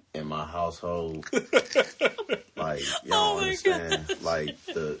in my household. Like, y'all understand? God. Like,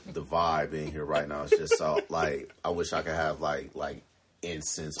 the vibe in here right now is just so, like, I wish I could have, like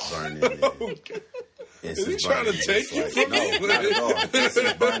incense burning. Is he trying to take you from me? No, not at all.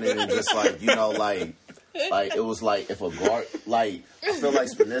 Incense burning and just, like, like it was like if a guard, like I feel like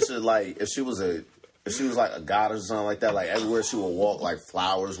Spinisha, like if she was like a goddess or something like that, like everywhere she would walk, like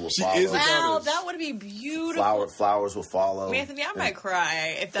flowers would follow. Wow, that would be beautiful. Flowers would follow. Anthony, I might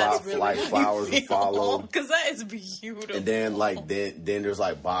cry if that's really like flowers would follow because that is beautiful. And then then there's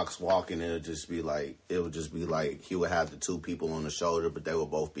like Box walking, and it would just be like he would have the 2 people on the shoulder, but they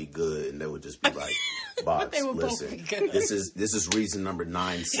would both be good, and they would just be like, Box, listen, this is reason number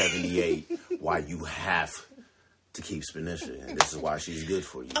 978 why you have to keep Spinisha, and this is why she's good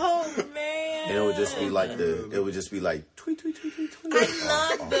for you. Oh man! And it would just be like tweet tweet tweet tweet.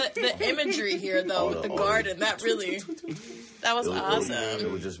 I love the imagery here though with the garden. That was awesome.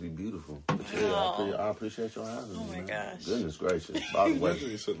 It would just be beautiful. But yeah, I appreciate y'all having me. Oh my gosh! Goodness gracious! By the way,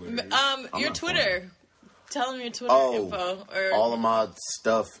 your Twitter. Tell them your Twitter info. All of my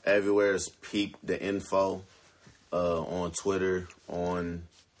stuff everywhere is Peep the Info on Twitter, on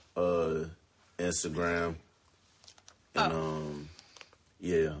Instagram. And,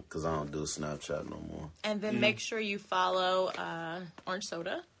 because I don't do Snapchat no more. And then make sure you follow Orange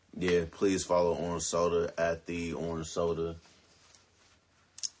Soda. Yeah, please follow Orange Soda at the Orange Soda.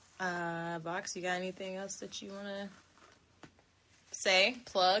 Box, you got anything else that you want to say?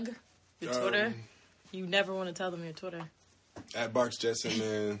 Plug your Twitter? You never want to tell them your Twitter. At Box Jetson,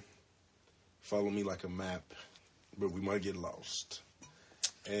 man. Follow me like a map, but we might get lost.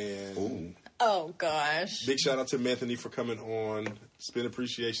 And... Ooh. Oh, gosh. Big shout out to Anthony for coming on. Spin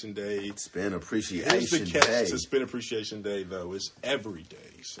Appreciation Day. Spin Appreciation Day. Here's the catch Day. to Spin Appreciation Day, though. It's every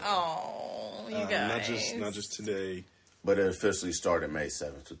day. So, you guys. Not just today. But it officially started May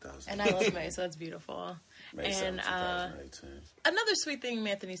 7th, 2000. And I love May, so that's beautiful. May 7th, 2018. Another sweet thing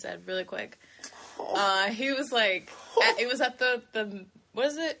Anthony said, really quick. He was like, it was at the what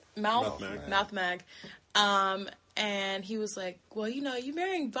is it? Mouth Mag. And he was like, well, you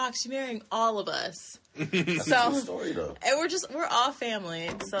marrying Box, you're marrying all of us. That's a true story, though. And we're all family.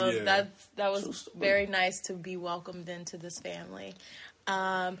 So that was very nice to be welcomed into this family.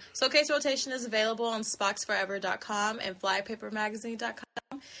 So Case Rotation is available on SpoxForever.com and FlyPaperMagazine.com.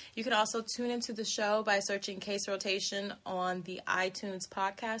 You can also tune into the show by searching Case Rotation on the iTunes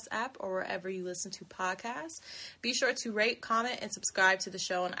podcast app or wherever you listen to podcasts. Be sure to rate, comment, and subscribe to the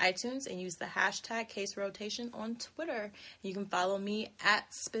show on iTunes and use the hashtag Case Rotation on Twitter. You can follow me at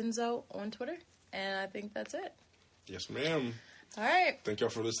Spinzo on Twitter. And I think that's it. Yes, ma'am. All right. Thank y'all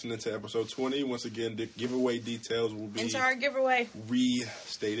for listening to episode 20. Once again, the giveaway details will be Into our giveaway.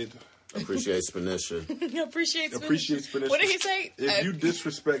 restated. Appreciate Spanisha. Appreciate Spanisha. What did he say? If you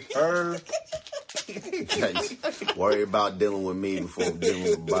disrespect her, worry about dealing with me before dealing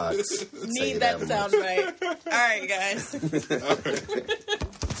with Box. Need that sound right. All right, guys. all right.